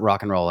 It's not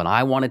rock and roll. And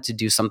I wanted to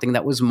do something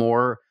that was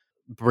more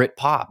Brit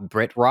pop,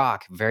 Brit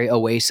rock, very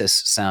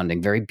Oasis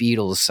sounding, very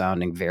Beatles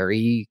sounding,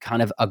 very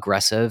kind of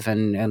aggressive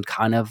and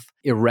kind of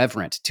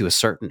irreverent to a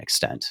certain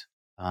extent.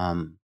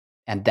 And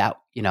that,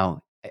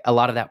 a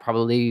lot of that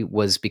probably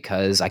was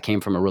because I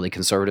came from a really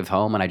conservative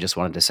home and I just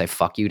wanted to say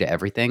fuck you to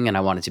everything. And I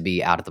wanted to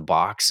be out of the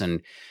box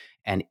and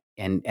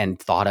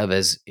thought of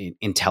as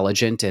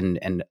intelligent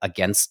and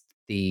against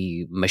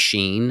the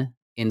machine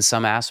in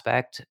some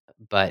aspect.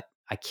 But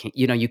I can't,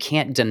 you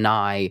can't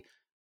deny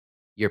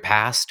your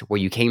past, where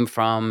you came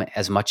from,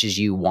 as much as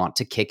you want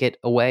to kick it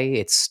away.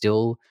 It's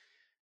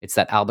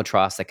that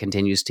albatross that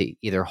continues to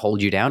either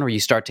hold you down or you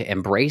start to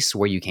embrace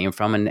where you came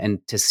from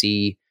and to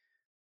see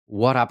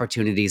what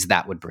opportunities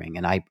that would bring.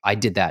 And I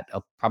did that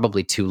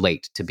probably too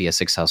late to be a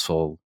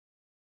successful,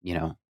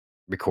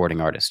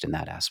 recording artist in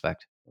that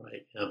aspect.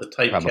 right, the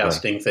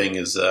typecasting thing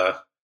is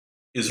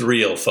is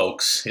real,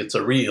 folks. It's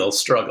a real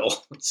struggle.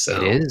 It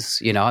So is,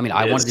 I mean, it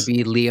I wanted to is.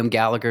 be Liam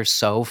Gallagher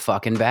so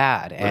fucking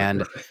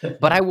bad,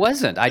 but I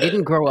wasn't. I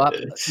didn't grow up,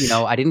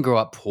 I didn't grow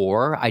up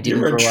poor. I You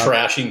didn't weren't grow up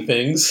trashing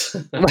things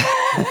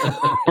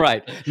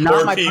right. Not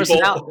or my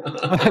personality.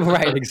 people.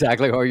 Right,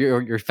 exactly, or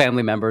your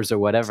family members or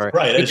whatever.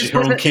 Right, It as just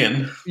your own wasn't.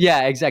 kin.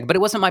 Yeah, exactly. But it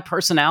wasn't my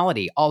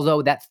personality.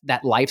 Although that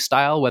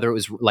lifestyle, whether it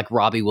was like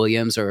Robbie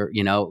Williams or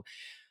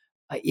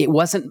it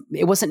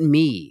wasn't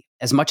me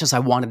as much as I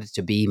wanted it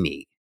to be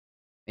me.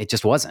 It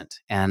just wasn't.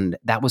 And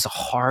that was a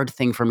hard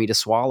thing for me to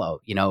swallow.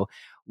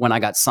 When I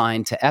got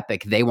signed to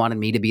Epic, they wanted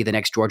me to be the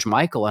next George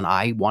Michael, and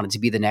I wanted to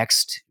be the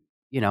next,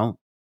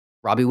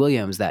 Robbie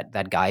Williams,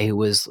 that guy who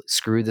was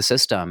screw the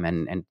system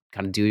and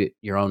kind of do it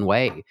your own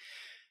way.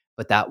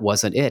 But that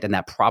wasn't it. And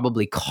that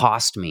probably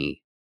cost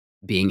me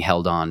being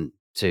held on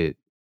to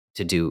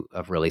do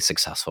a really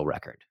successful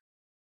record.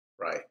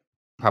 Right.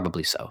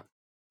 Probably so.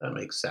 That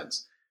makes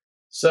sense.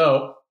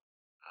 So,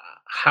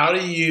 how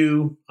do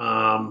you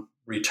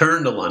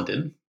return to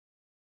London?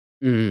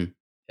 Mm.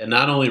 And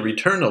not only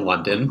return to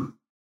London,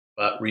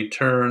 but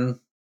return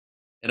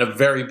in a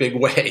very big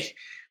way.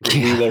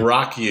 We Will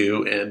Rock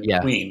You and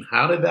Yeah. Queen.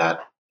 How did that?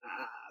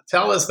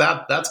 Tell us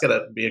that. That's going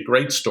to be a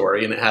great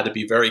story, and it had to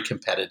be very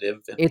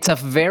competitive. It's a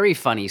very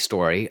funny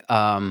story.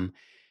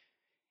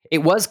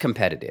 It was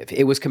competitive.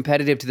 It was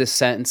competitive to the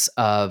sense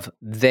of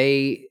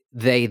the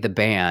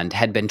band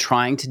had been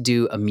trying to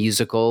do a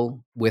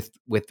musical with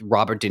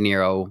Robert De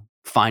Niro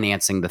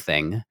financing the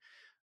thing,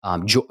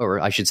 or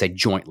I should say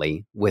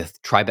jointly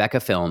with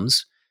Tribeca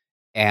Films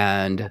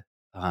and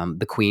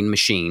the Queen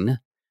Machine.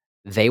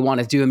 They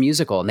wanted to do a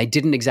musical, and they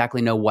didn't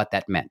exactly know what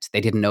that meant.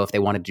 They didn't know if they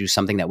wanted to do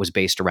something that was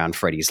based around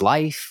Freddie's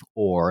life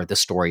or the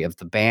story of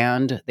the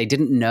band. They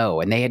didn't know,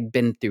 and they had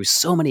been through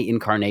so many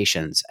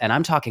incarnations, and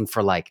I'm talking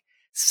for like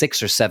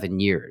 6 or 7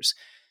 years.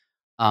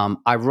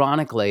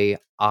 Ironically,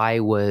 I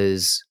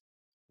was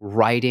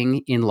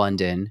writing in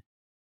London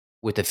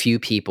with a few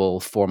people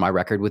for my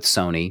record with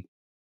Sony,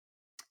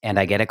 and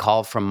I get a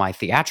call from my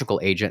theatrical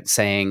agent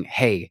saying,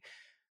 hey,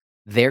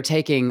 they're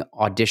taking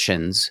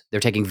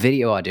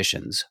video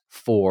auditions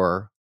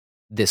for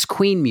this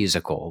Queen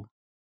musical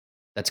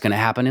that's going to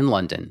happen in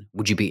London.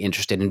 Would you be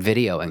interested in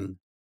videoing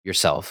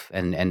yourself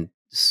and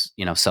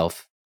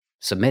self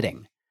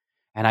submitting?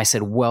 And I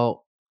said,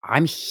 well,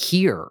 I'm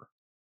here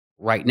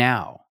right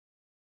now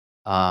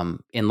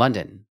in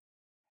London.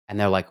 And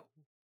they're like,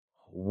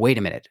 wait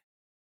a minute.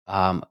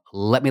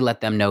 Let me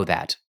let them know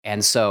that.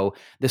 And so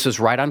this was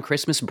right on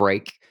Christmas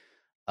break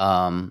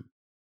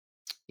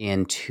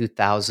in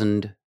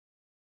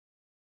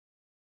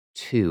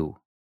 2002.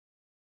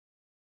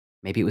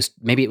 Maybe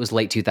it was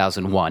late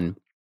 2001,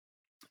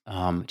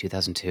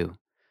 2002.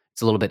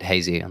 It's a little bit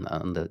hazy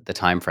on the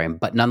time frame,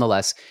 but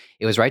nonetheless,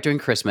 it was right during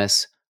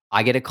Christmas.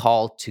 I get a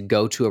call to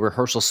go to a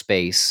rehearsal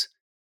space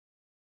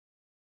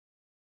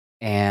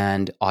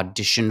and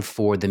audition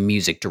for the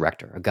music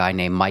director, a guy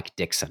named Mike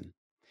Dixon.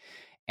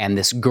 And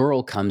this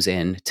girl comes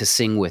in to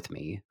sing with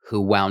me,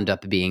 who wound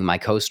up being my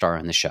co-star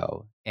in the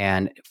show.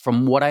 And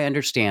from what I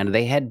understand,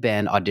 they had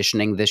been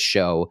auditioning this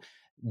show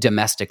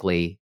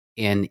domestically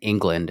in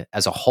England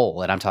as a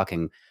whole. And I'm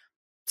talking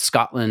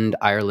Scotland,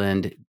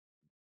 Ireland,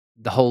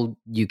 the whole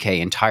UK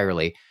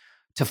entirely,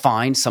 to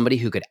find somebody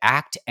who could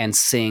act and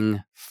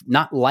sing,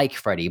 not like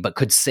Freddie, but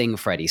could sing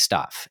Freddie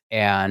stuff.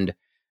 And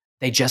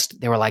they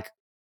were like,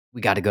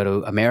 we got to go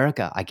to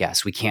America, I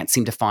guess. We can't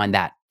seem to find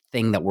that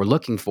thing that we're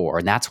looking for.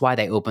 And that's why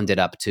they opened it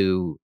up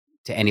to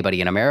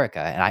anybody in America.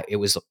 And it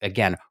was,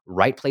 again,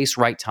 right place,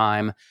 right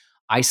time.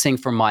 I sing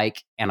for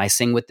Mike and I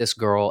sing with this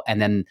girl.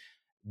 And then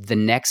the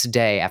next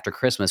day after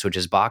Christmas, which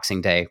is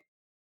Boxing Day,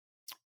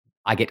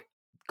 I get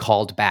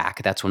called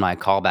back. That's when my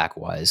callback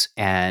was.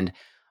 And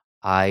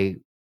I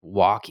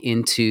walk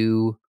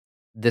into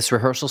this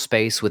rehearsal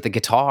space with the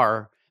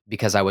guitar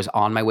because I was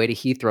on my way to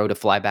Heathrow to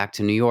fly back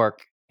to New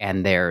York.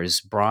 And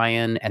there's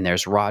Brian and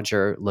there's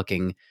Roger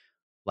looking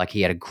like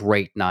he had a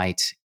great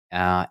night.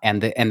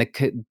 And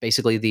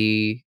basically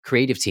the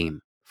creative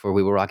team for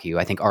We Will Rock You.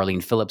 I think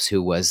Arlene Phillips,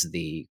 who was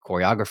the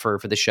choreographer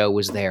for the show,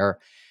 was there.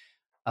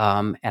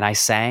 And I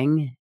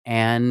sang,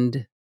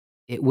 and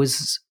it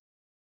was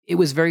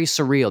very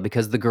surreal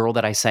because the girl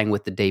that I sang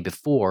with the day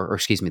before, or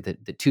excuse me, the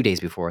 2 days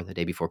before, the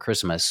day before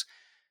Christmas,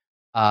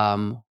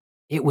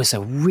 it was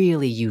a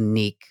really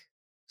unique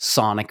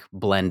sonic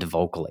blend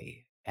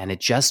vocally, and it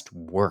just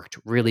worked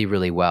really,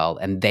 really well.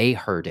 And they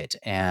heard it,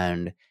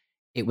 and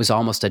it was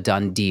almost a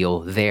done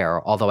deal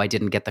there. Although I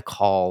didn't get the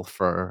call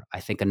for,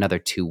 I think, another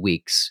 2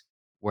 weeks,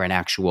 where an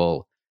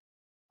actual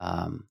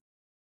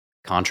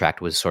contract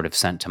was sort of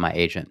sent to my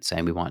agent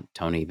saying, we want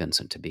Tony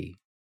Vincent to be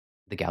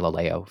the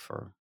Galileo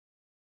for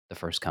the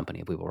first company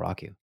of We Will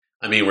Rock You.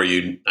 I mean,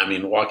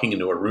 walking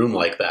into a room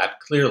like that,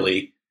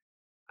 clearly,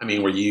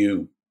 were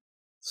you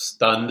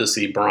stunned to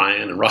see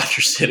Brian and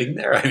Roger sitting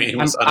there? It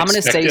was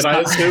unexpected, I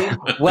assume.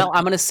 Well,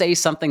 I'm going to say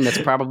something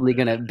that's probably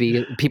going to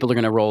be, people are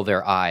going to roll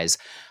their eyes.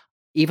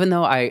 Even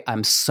though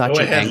I'm such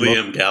Go ahead,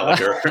 Liam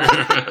Gallagher.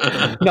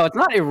 No, it's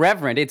not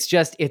irreverent. It's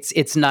just,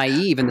 it's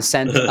naive in the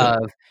sense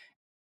of,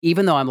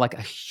 even though I'm like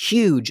a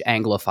huge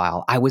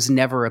Anglophile, I was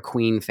never a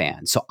Queen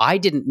fan. So I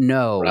didn't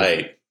know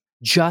Right.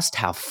 just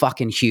how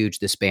fucking huge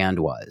this band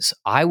was.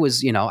 I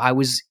was, I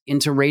was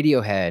into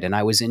Radiohead and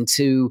I was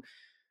into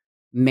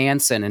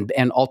Manson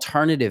and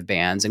alternative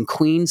bands, and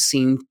Queen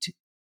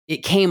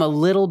it came a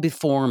little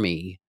before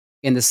me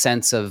in the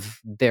sense of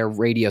their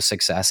radio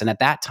success. And at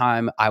that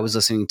time, I was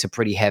listening to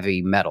pretty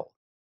heavy metal.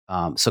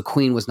 So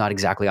Queen was not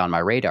exactly on my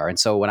radar. And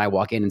so when I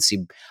walk in and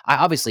see, I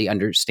obviously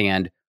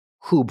understand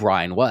who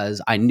Brian was.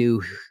 I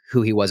knew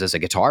who he was as a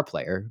guitar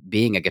player,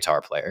 being a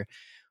guitar player,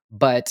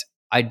 but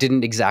I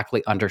didn't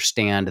exactly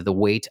understand the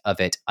weight of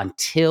it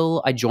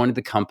until I joined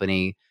the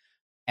company.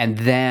 And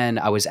then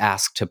I was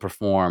asked to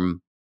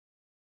perform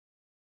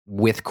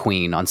with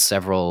Queen on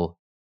several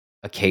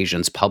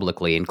occasions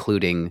publicly,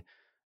 including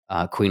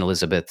Queen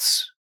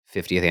Elizabeth's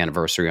 50th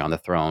anniversary on the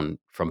throne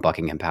from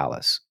Buckingham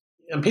Palace.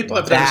 And people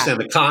have to That understand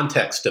the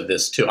context of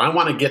this too. I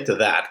want to get to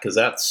that because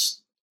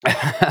that's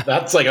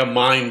like a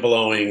mind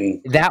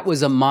blowing. that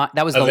was event.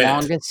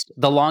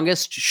 the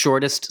longest,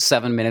 shortest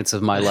 7 minutes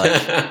of my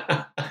life.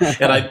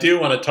 And I do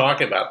want to talk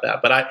about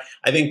that, but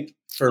I think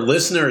for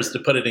listeners to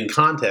put it in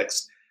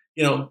context,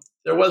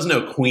 there was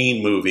no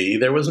Queen movie,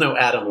 there was no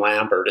Adam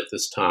Lambert at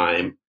this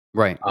time,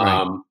 Right.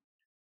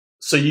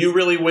 so you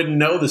really wouldn't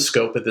know the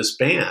scope of this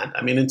band.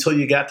 I mean, until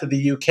you got to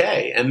the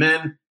UK, and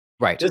then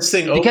Right. this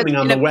thing opening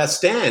on the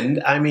West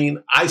End. I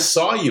mean, I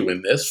saw you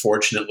in this.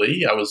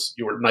 Fortunately,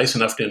 you were nice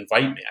enough to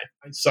invite me.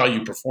 I saw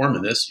you perform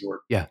in this. You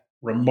were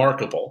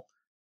remarkable.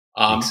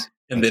 Thanks.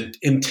 And the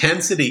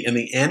intensity and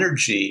the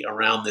energy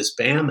around this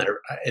band there,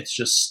 it's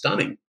just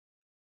stunning.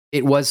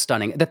 It was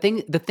stunning. The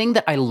thing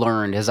that I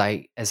learned as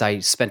I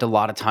spent a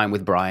lot of time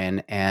with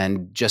Brian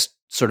and just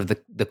sort of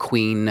the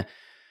Queen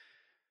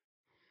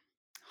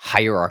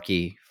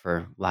hierarchy,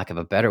 for lack of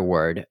a better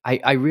word,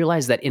 I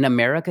realized that in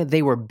America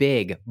they were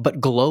big, but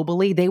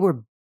globally they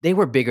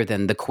were bigger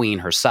than the Queen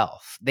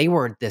herself. They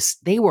were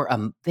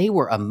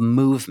a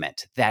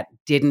movement that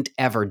didn't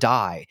ever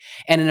die.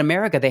 And in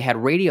America they had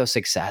radio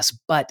success,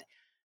 but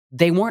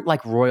they weren't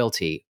like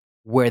royalty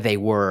where they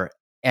were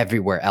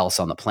everywhere else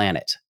on the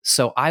planet.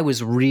 So I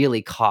was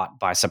really caught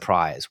by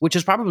surprise, which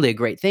is probably a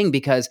great thing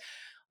because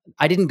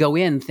I didn't go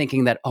in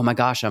thinking that, oh my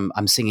gosh,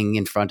 I'm singing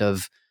in front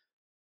of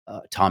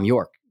Tom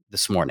York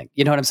this morning.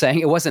 You know what I'm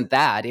saying? It wasn't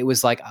that. It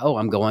was like, oh,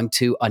 I'm going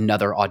to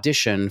another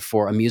audition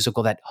for a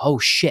musical that, oh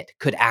shit,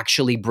 could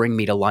actually bring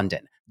me to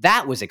London.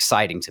 That was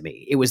exciting to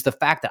me. It was the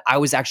fact that I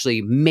was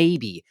actually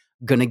maybe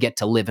going to get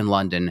to live in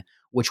London,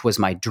 which was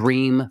my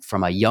dream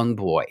from a young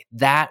boy.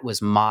 That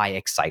was my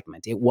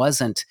excitement. It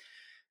wasn't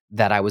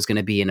that I was going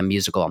to be in a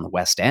musical on the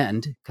West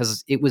End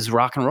because it was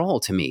rock and roll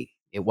to me.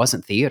 It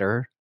wasn't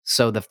theater.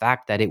 So the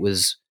fact that it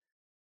was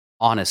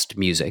honest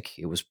music,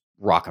 it was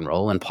rock and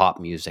roll and pop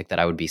music that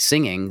I would be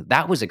singing,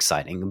 that was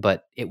exciting.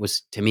 But it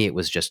was, to me, it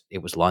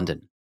was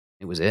London.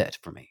 It was it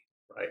for me.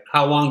 Right.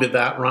 How long did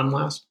that run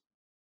last?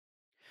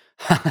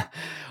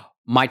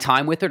 My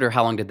time with it, or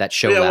how long did that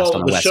show last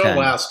on the West End? The show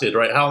lasted,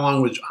 right? How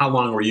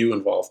long were you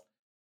involved?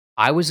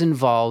 I was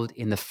involved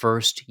in the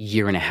first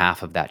year and a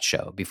half of that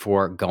show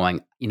before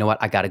going, you know what,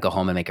 I got to go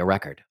home and make a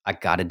record. I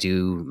got to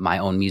do my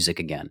own music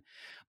again.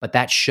 But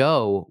that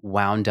show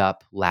wound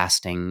up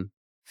lasting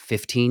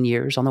 15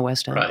 years on the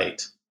West End.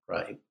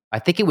 Right. I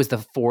think it was the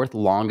fourth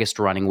longest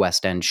running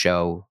West End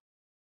show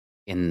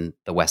in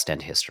the West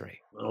End history.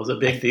 That was a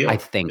big deal. I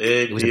think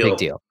it was a big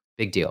deal.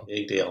 Big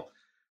deal.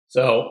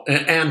 So,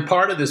 and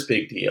part of this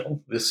big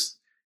deal, this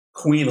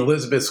Queen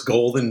Elizabeth's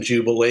Golden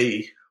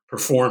Jubilee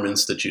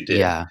performance that you did.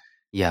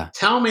 Yeah.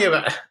 Tell me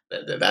about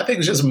that.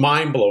 Thing's just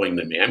mind blowing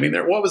to me. I mean,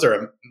 what was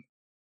there?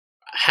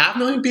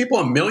 500,000 people,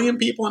 1 million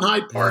people in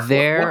Hyde Park.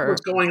 What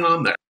was going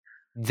on there?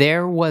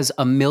 There was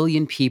 1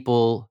 million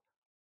people.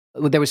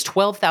 There was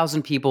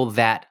 12,000 people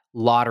that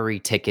lottery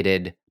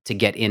ticketed to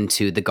get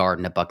into the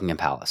garden at Buckingham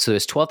Palace. So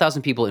there's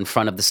 12,000 people in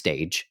front of the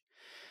stage,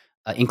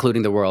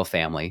 including the royal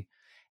family.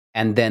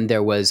 And then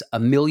there was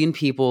 1 million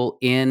people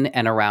in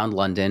and around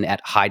London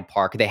at Hyde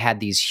Park. They had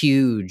these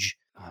huge,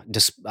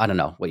 I don't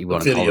know what you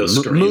want to call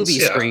them, movie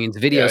screens,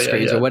 video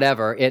screens, or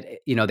whatever.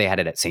 They had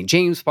it at St.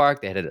 James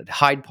Park. They had it at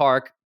Hyde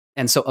Park.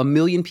 And so 1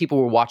 million people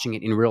were watching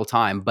it in real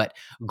time. But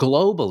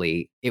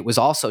globally, it was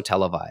also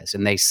televised.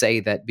 And they say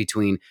that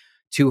between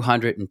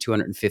 200 and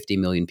 250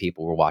 million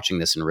people were watching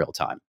this in real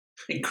time.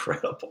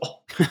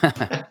 Incredible.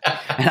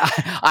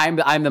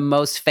 And I'm the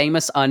most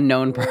famous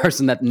unknown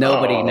person that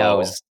nobody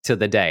knows to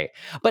the day.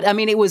 But I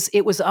mean, it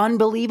was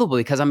unbelievable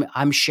because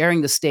I'm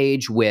sharing the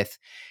stage with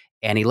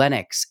Annie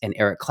Lennox and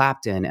Eric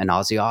Clapton and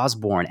Ozzy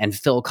Osbourne, and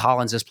Phil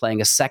Collins is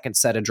playing a second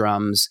set of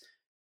drums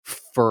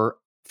for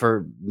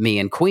me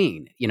and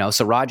Queen.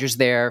 So Roger's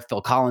there,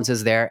 Phil Collins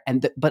is there,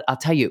 but I'll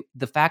tell you,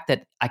 the fact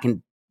that I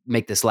can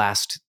make this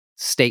last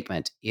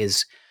statement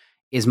is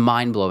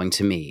mind-blowing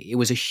to me. It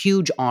was a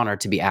huge honor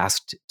to be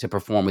asked to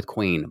perform with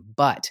Queen.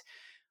 But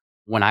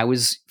when I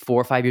was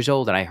 4 or 5 years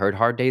old and I heard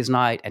Hard Day's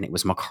Night and it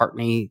was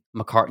McCartney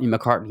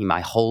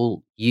my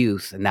whole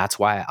youth, and that's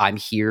why I'm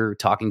here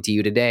talking to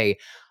you today,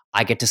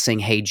 I get to sing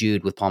Hey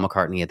Jude with Paul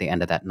McCartney at the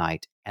end of that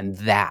night. And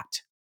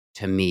that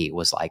to me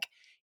was like,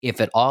 if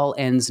it all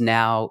ends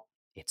now,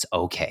 it's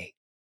okay.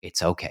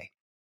 It's okay.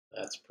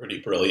 That's pretty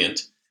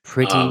brilliant.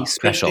 Pretty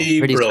special. Pretty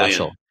Pretty brilliant.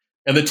 special.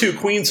 And the two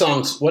Queen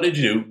songs, what did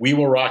you do? We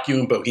Will Rock You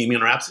and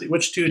Bohemian Rhapsody.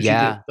 Which two did you do?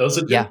 Yeah. Those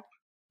are two? Yeah.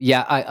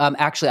 Yeah.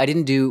 Actually, I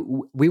didn't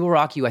do We Will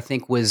Rock You, I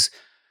think was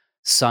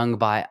sung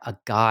by a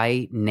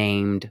guy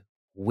named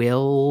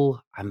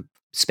Will. I'm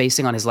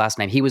spacing on his last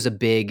name. He was a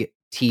big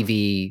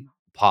TV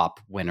pop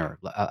winner.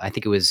 I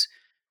think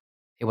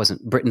it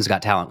wasn't Britain's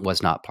Got Talent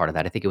was not part of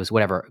that. I think it was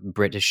whatever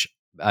Britain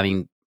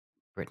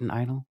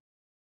Idol,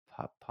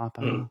 Pop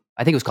Hmm. Idol.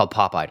 I think it was called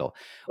Pop Idol.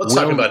 Let's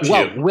talk about you.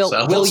 Let's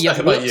talk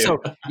about you.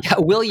 So yeah,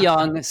 Will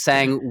Young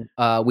sang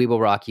 "We Will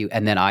Rock You,"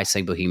 and then I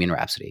sang Bohemian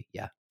Rhapsody.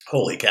 Yeah,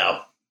 Holy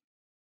cow.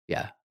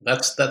 yeah.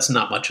 That's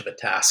not much of a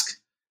task.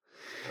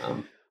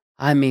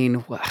 I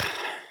mean,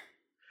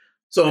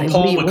 So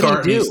Paul what do you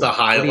McCartney's do? the What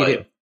do you do?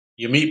 highlight.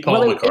 You meet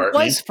Paul Well, McCartney. it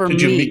was for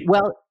Did you me. meet?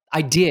 Well,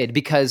 I did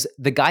because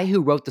the guy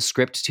who wrote the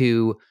script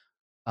to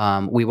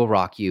 "We Will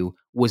Rock You"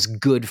 was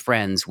good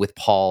friends with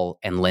Paul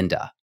and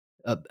Linda,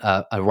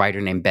 a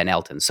writer named Ben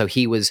Elton. So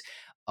he was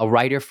a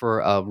writer for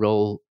a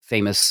real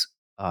famous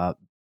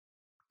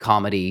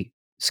comedy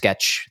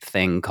sketch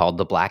thing called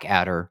The Black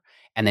Adder,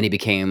 and then he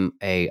became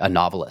a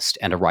novelist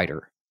and a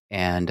writer,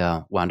 and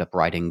wound up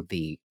writing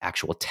the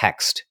actual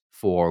text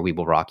for "We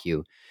Will Rock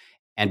You."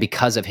 And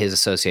because of his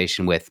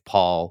association with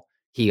Paul,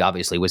 he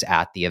obviously was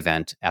at the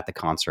event, at the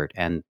concert,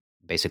 and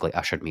basically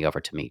ushered me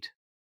over to meet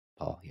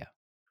Paul. Yeah.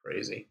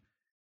 Crazy.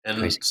 And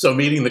Crazy. so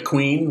meeting the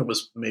Queen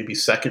was maybe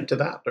second to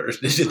that? Or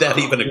did that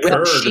even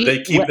occur? Well, or did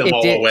they keep them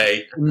all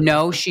away?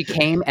 No, she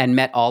came and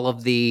met all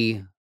of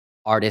the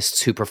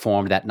artists who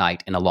performed that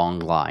night in a long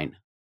line.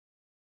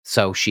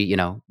 So she,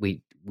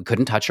 we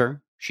couldn't touch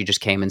her. She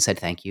just came and said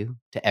thank you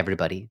to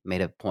everybody,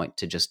 made a point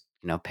to just,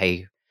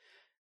 pay,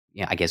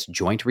 I guess,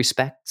 joint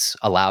respects,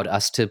 allowed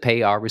us to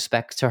pay our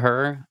respects to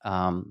her,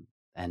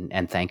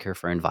 and thank her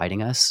for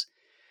inviting us.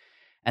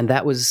 And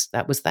that was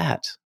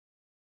that.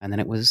 And then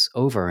it was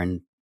over,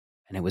 and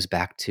it was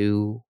back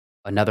to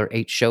another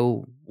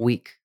 8-show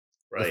week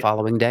the Right.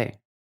 following day.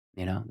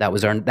 That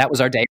was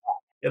our day.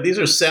 Yeah, these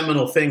are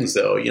seminal things,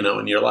 though,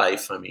 in your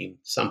life. I mean,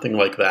 something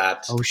like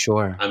that. Oh,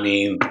 sure. I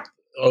mean,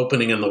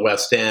 opening in the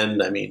West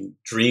End. I mean,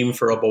 dream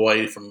for a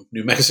boy from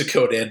New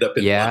Mexico to end up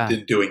in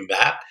London doing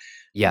that.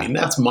 Yeah. I mean,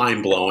 that's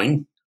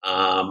mind-blowing.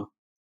 And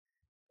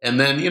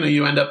then,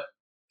 you end up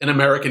an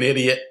American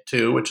Idiot,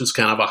 too, which is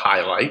kind of a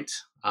highlight.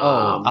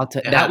 I'll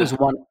tell you,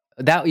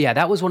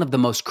 that was one of the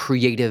most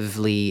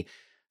creatively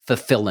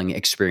fulfilling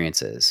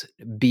experiences,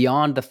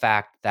 beyond the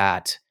fact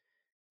that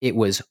it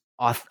was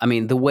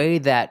the way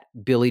that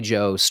Billy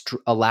Joe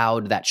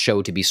allowed that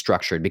show to be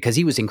structured, because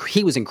he was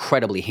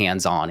incredibly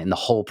hands-on in the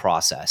whole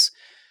process,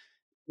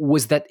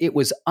 was that it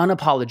was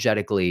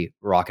unapologetically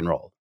rock and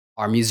roll.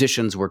 Our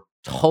musicians were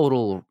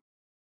total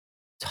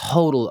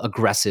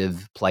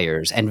aggressive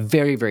players and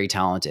very, very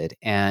talented.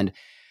 And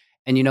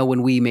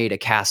when we made a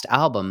cast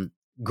album,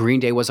 Green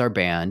Day was our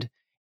band,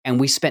 and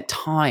we spent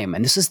time.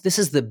 And this is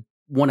the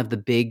one of the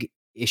big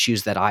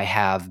issues that I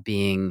have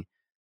being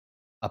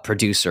a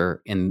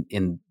producer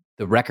in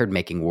the record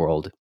making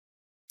world,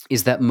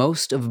 is that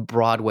most of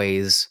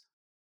Broadway's,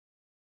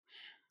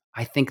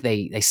 I think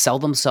they sell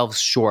themselves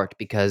short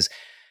because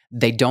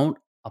they don't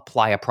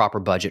apply a proper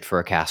budget for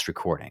a cast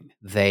recording.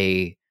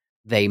 They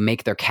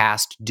make their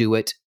cast do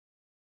it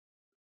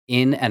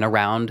in and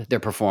around their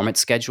performance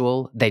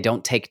schedule. They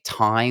don't take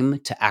time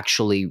to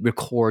actually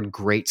record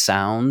great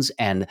sounds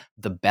and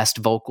the best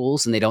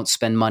vocals, and they don't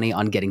spend money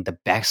on getting the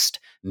best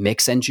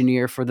mix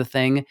engineer for the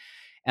thing.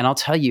 And I'll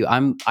tell you,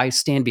 I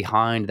stand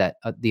behind that.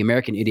 The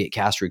American Idiot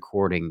cast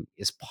recording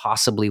is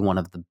possibly one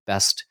of the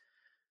best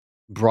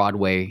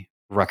Broadway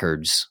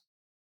records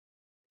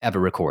ever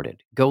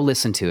recorded. Go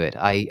listen to it.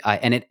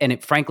 And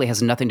it frankly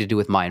has nothing to do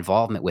with my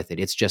involvement with it.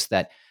 It's just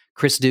that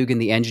Chris Dugan,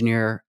 the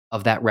engineer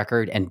of that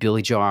record, and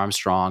Billy Joe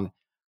Armstrong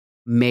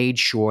made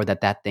sure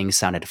that thing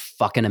sounded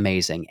fucking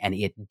amazing. And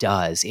it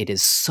does. It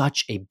is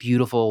such a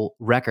beautiful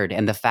record.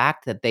 And the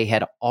fact that they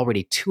had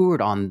already toured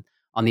on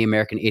the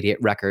American Idiot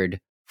record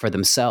for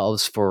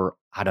themselves for,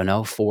 I don't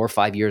know, 4 or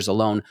 5 years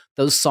alone,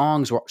 those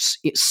songs were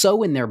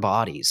so in their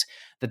bodies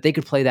that they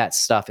could play that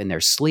stuff in their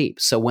sleep.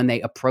 So when they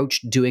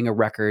approached doing a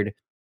record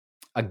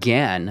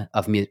again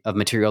of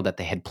material that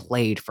they had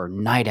played for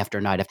night after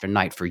night after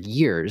night for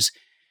years,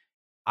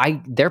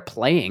 their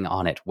playing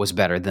on it was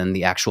better than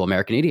the actual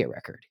American Idiot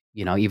record.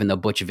 Even though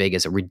Butch Vig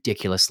is a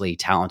ridiculously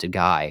talented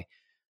guy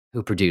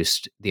who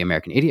produced the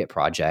American Idiot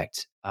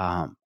project,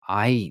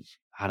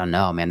 I don't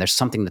know, man. There's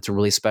something that's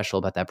really special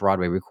about that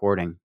Broadway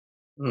recording.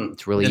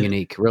 It's really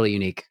unique, really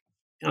unique.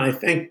 And I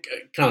think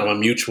kind of a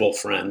mutual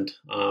friend,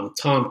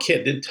 Tom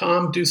Kidd. Did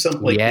Tom do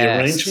something like the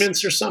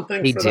arrangements or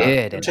something? He for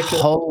did. That and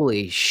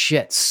holy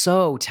shit,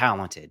 so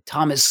talented.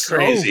 Tom is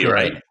crazy, so good.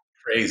 Right?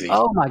 Crazy.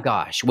 Oh my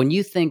gosh. When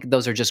you think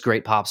those are just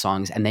great pop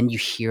songs, and then you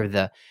hear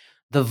the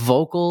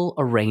vocal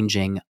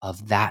arranging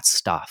of that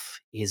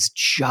stuff is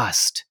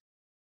just,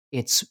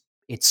 it's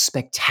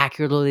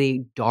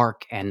spectacularly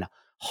dark and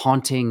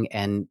haunting,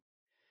 and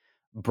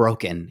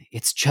broken.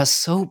 It's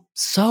just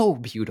so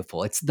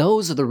beautiful.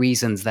 Those are the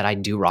reasons that I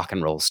do rock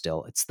and roll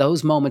still. It's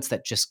those moments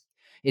that just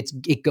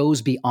it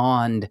goes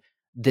beyond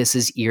this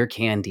is ear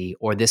candy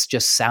or this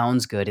just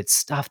sounds good. It's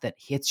stuff that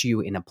hits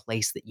you in a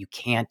place that you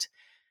can't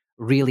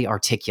really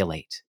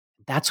articulate.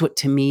 That's what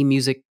to me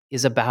music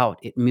is about.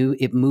 It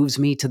moves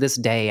me to this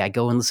day. I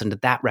go and listen to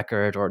that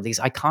record or these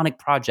iconic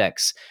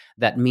projects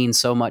that mean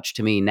so much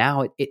to me.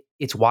 Now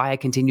it's why I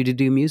continue to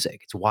do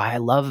music. It's why I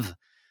love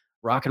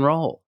rock and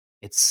roll.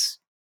 It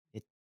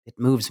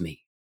moves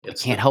me. I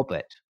can't help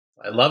it.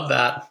 I love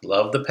that.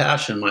 Love the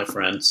passion, my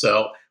friend.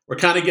 So we're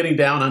kind of getting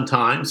down on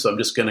time, so I'm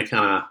just going to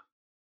kind of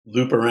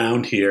loop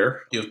around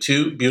here. You have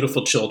two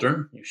beautiful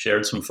children. You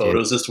shared some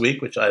photos this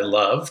week, which I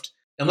loved.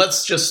 And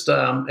let's just,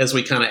 as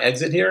we kind of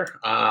exit here,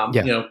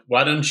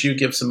 why don't you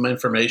give some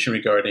information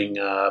regarding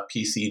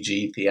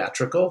PCG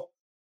Theatrical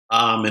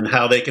and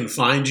how they can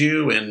find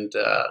you and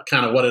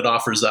kind of what it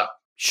offers up?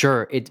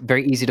 Sure. It's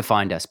very easy to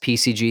find us,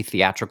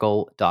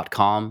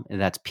 pcgtheatrical.com. And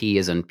that's P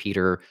as in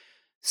Peter,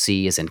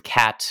 C as in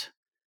cat,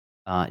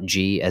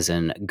 G as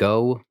in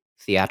go,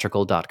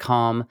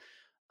 theatrical.com.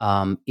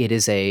 It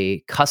is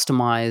a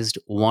customized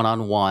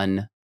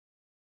one-on-one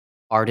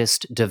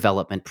artist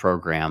development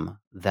program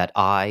that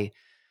I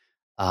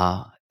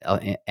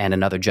and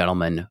another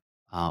gentleman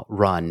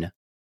run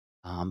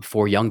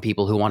for young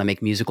people who want to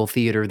make musical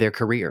theater their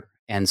career.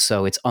 And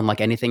so it's unlike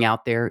anything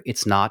out there.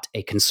 It's not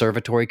a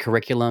conservatory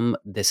curriculum.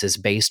 This is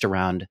based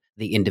around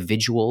the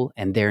individual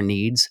and their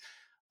needs.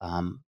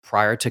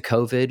 Prior to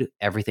COVID,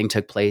 everything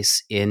took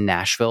place in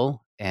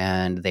Nashville,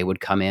 and they would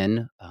come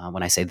in.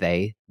 When I say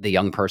they, the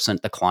young person,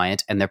 the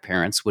client, and their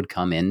parents would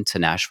come in to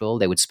Nashville.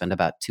 They would spend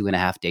about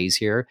 2.5 days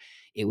here.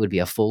 It would be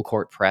a full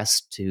court press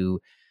to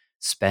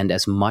spend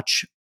as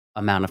much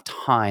amount of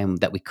time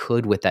that we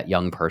could with that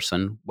young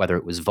person, whether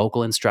it was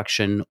vocal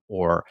instruction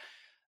or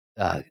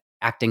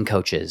acting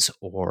coaches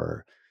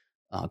or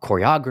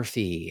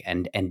choreography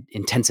and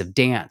intensive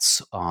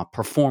dance,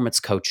 performance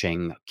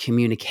coaching,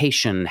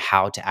 communication,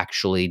 how to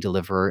actually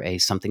deliver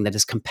something that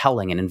is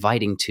compelling and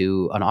inviting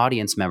to an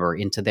audience member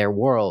into their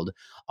world.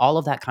 All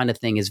of that kind of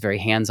thing is very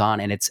hands-on,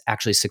 and it's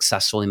actually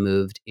successfully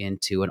moved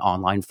into an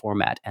online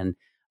format. And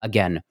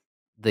again,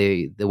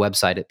 the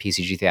website at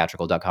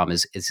pcgtheatrical.com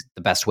is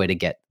the best way to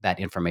get that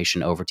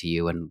information over to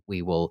you. And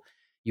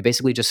you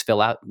basically just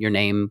fill out your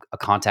name, a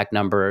contact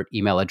number,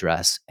 email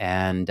address,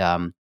 and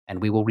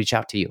we will reach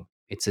out to you.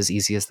 It's as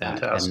easy as that.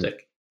 Fantastic.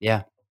 And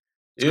yeah.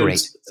 It's Dude,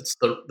 great.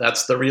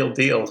 That's the real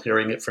deal,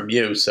 hearing it from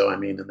you. So, I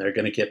mean, and they're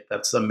going to get,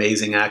 that's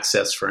amazing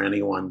access for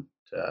anyone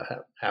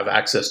to have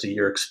access to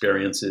your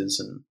experiences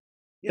and,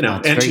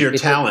 to your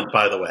talent,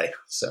 by the way.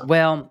 So,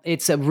 well,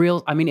 it's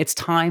it's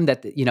time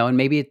that, and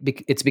maybe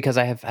it's because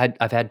I've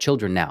had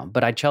children now,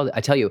 but I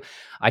tell you,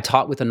 I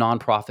taught with a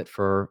nonprofit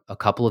for a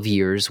couple of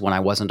years when I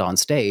wasn't on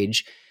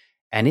stage.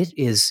 And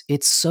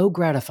it's so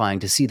gratifying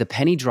to see the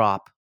penny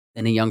drop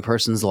in a young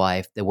person's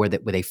life where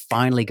they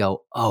finally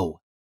go, oh,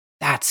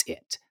 that's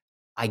it.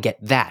 I get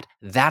that.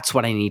 That's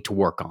what I need to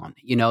work on.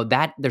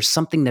 That there's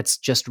something that's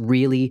just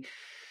really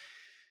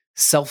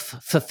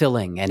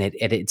self-fulfilling and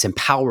it's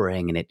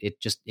empowering, and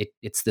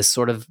it's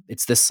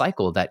this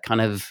cycle that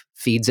kind of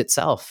feeds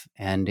itself,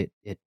 and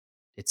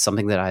it's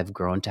something that I've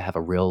grown to have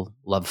a real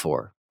love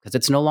for, because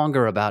it's no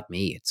longer about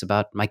me. It's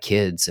about my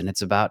kids, and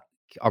it's about,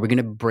 are we going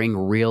to bring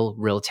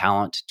real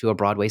talent to a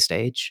Broadway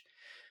stage?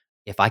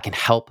 If I can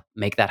help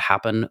make that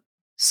happen,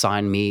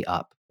 sign me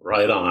up.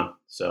 Right on.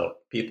 So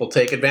people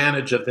take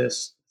advantage of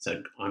this. It's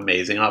an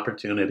amazing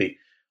opportunity.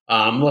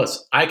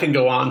 Listen, I can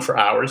go on for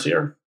hours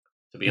here,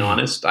 to be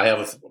honest. I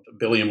have a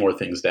billion more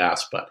things to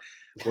ask, but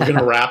we're going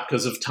to wrap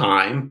because of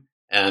time.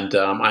 And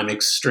I'm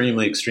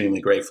extremely,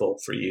 extremely grateful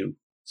for you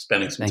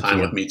spending some time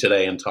with me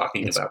today and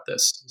talking about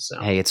this.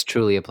 So. Hey, it's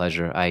truly a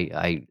pleasure.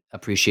 I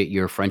appreciate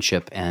your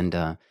friendship,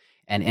 and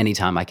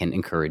anytime I can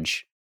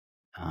encourage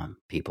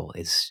people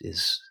is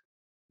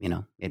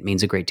it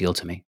means a great deal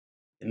to me.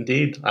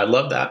 Indeed. I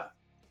love that.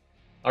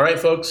 All right,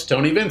 folks.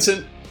 Tony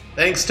Vincent.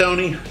 Thanks,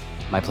 Tony.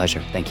 My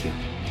pleasure. Thank you.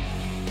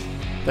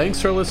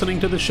 Thanks for listening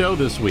to the show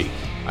this week.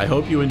 I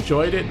hope you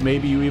enjoyed it.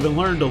 Maybe you even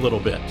learned a little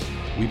bit.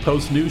 We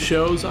post new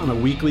shows on a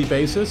weekly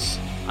basis.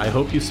 I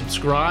hope you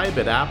subscribe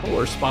at Apple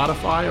or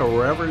Spotify or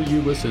wherever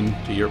you listen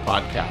to your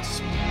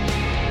podcasts.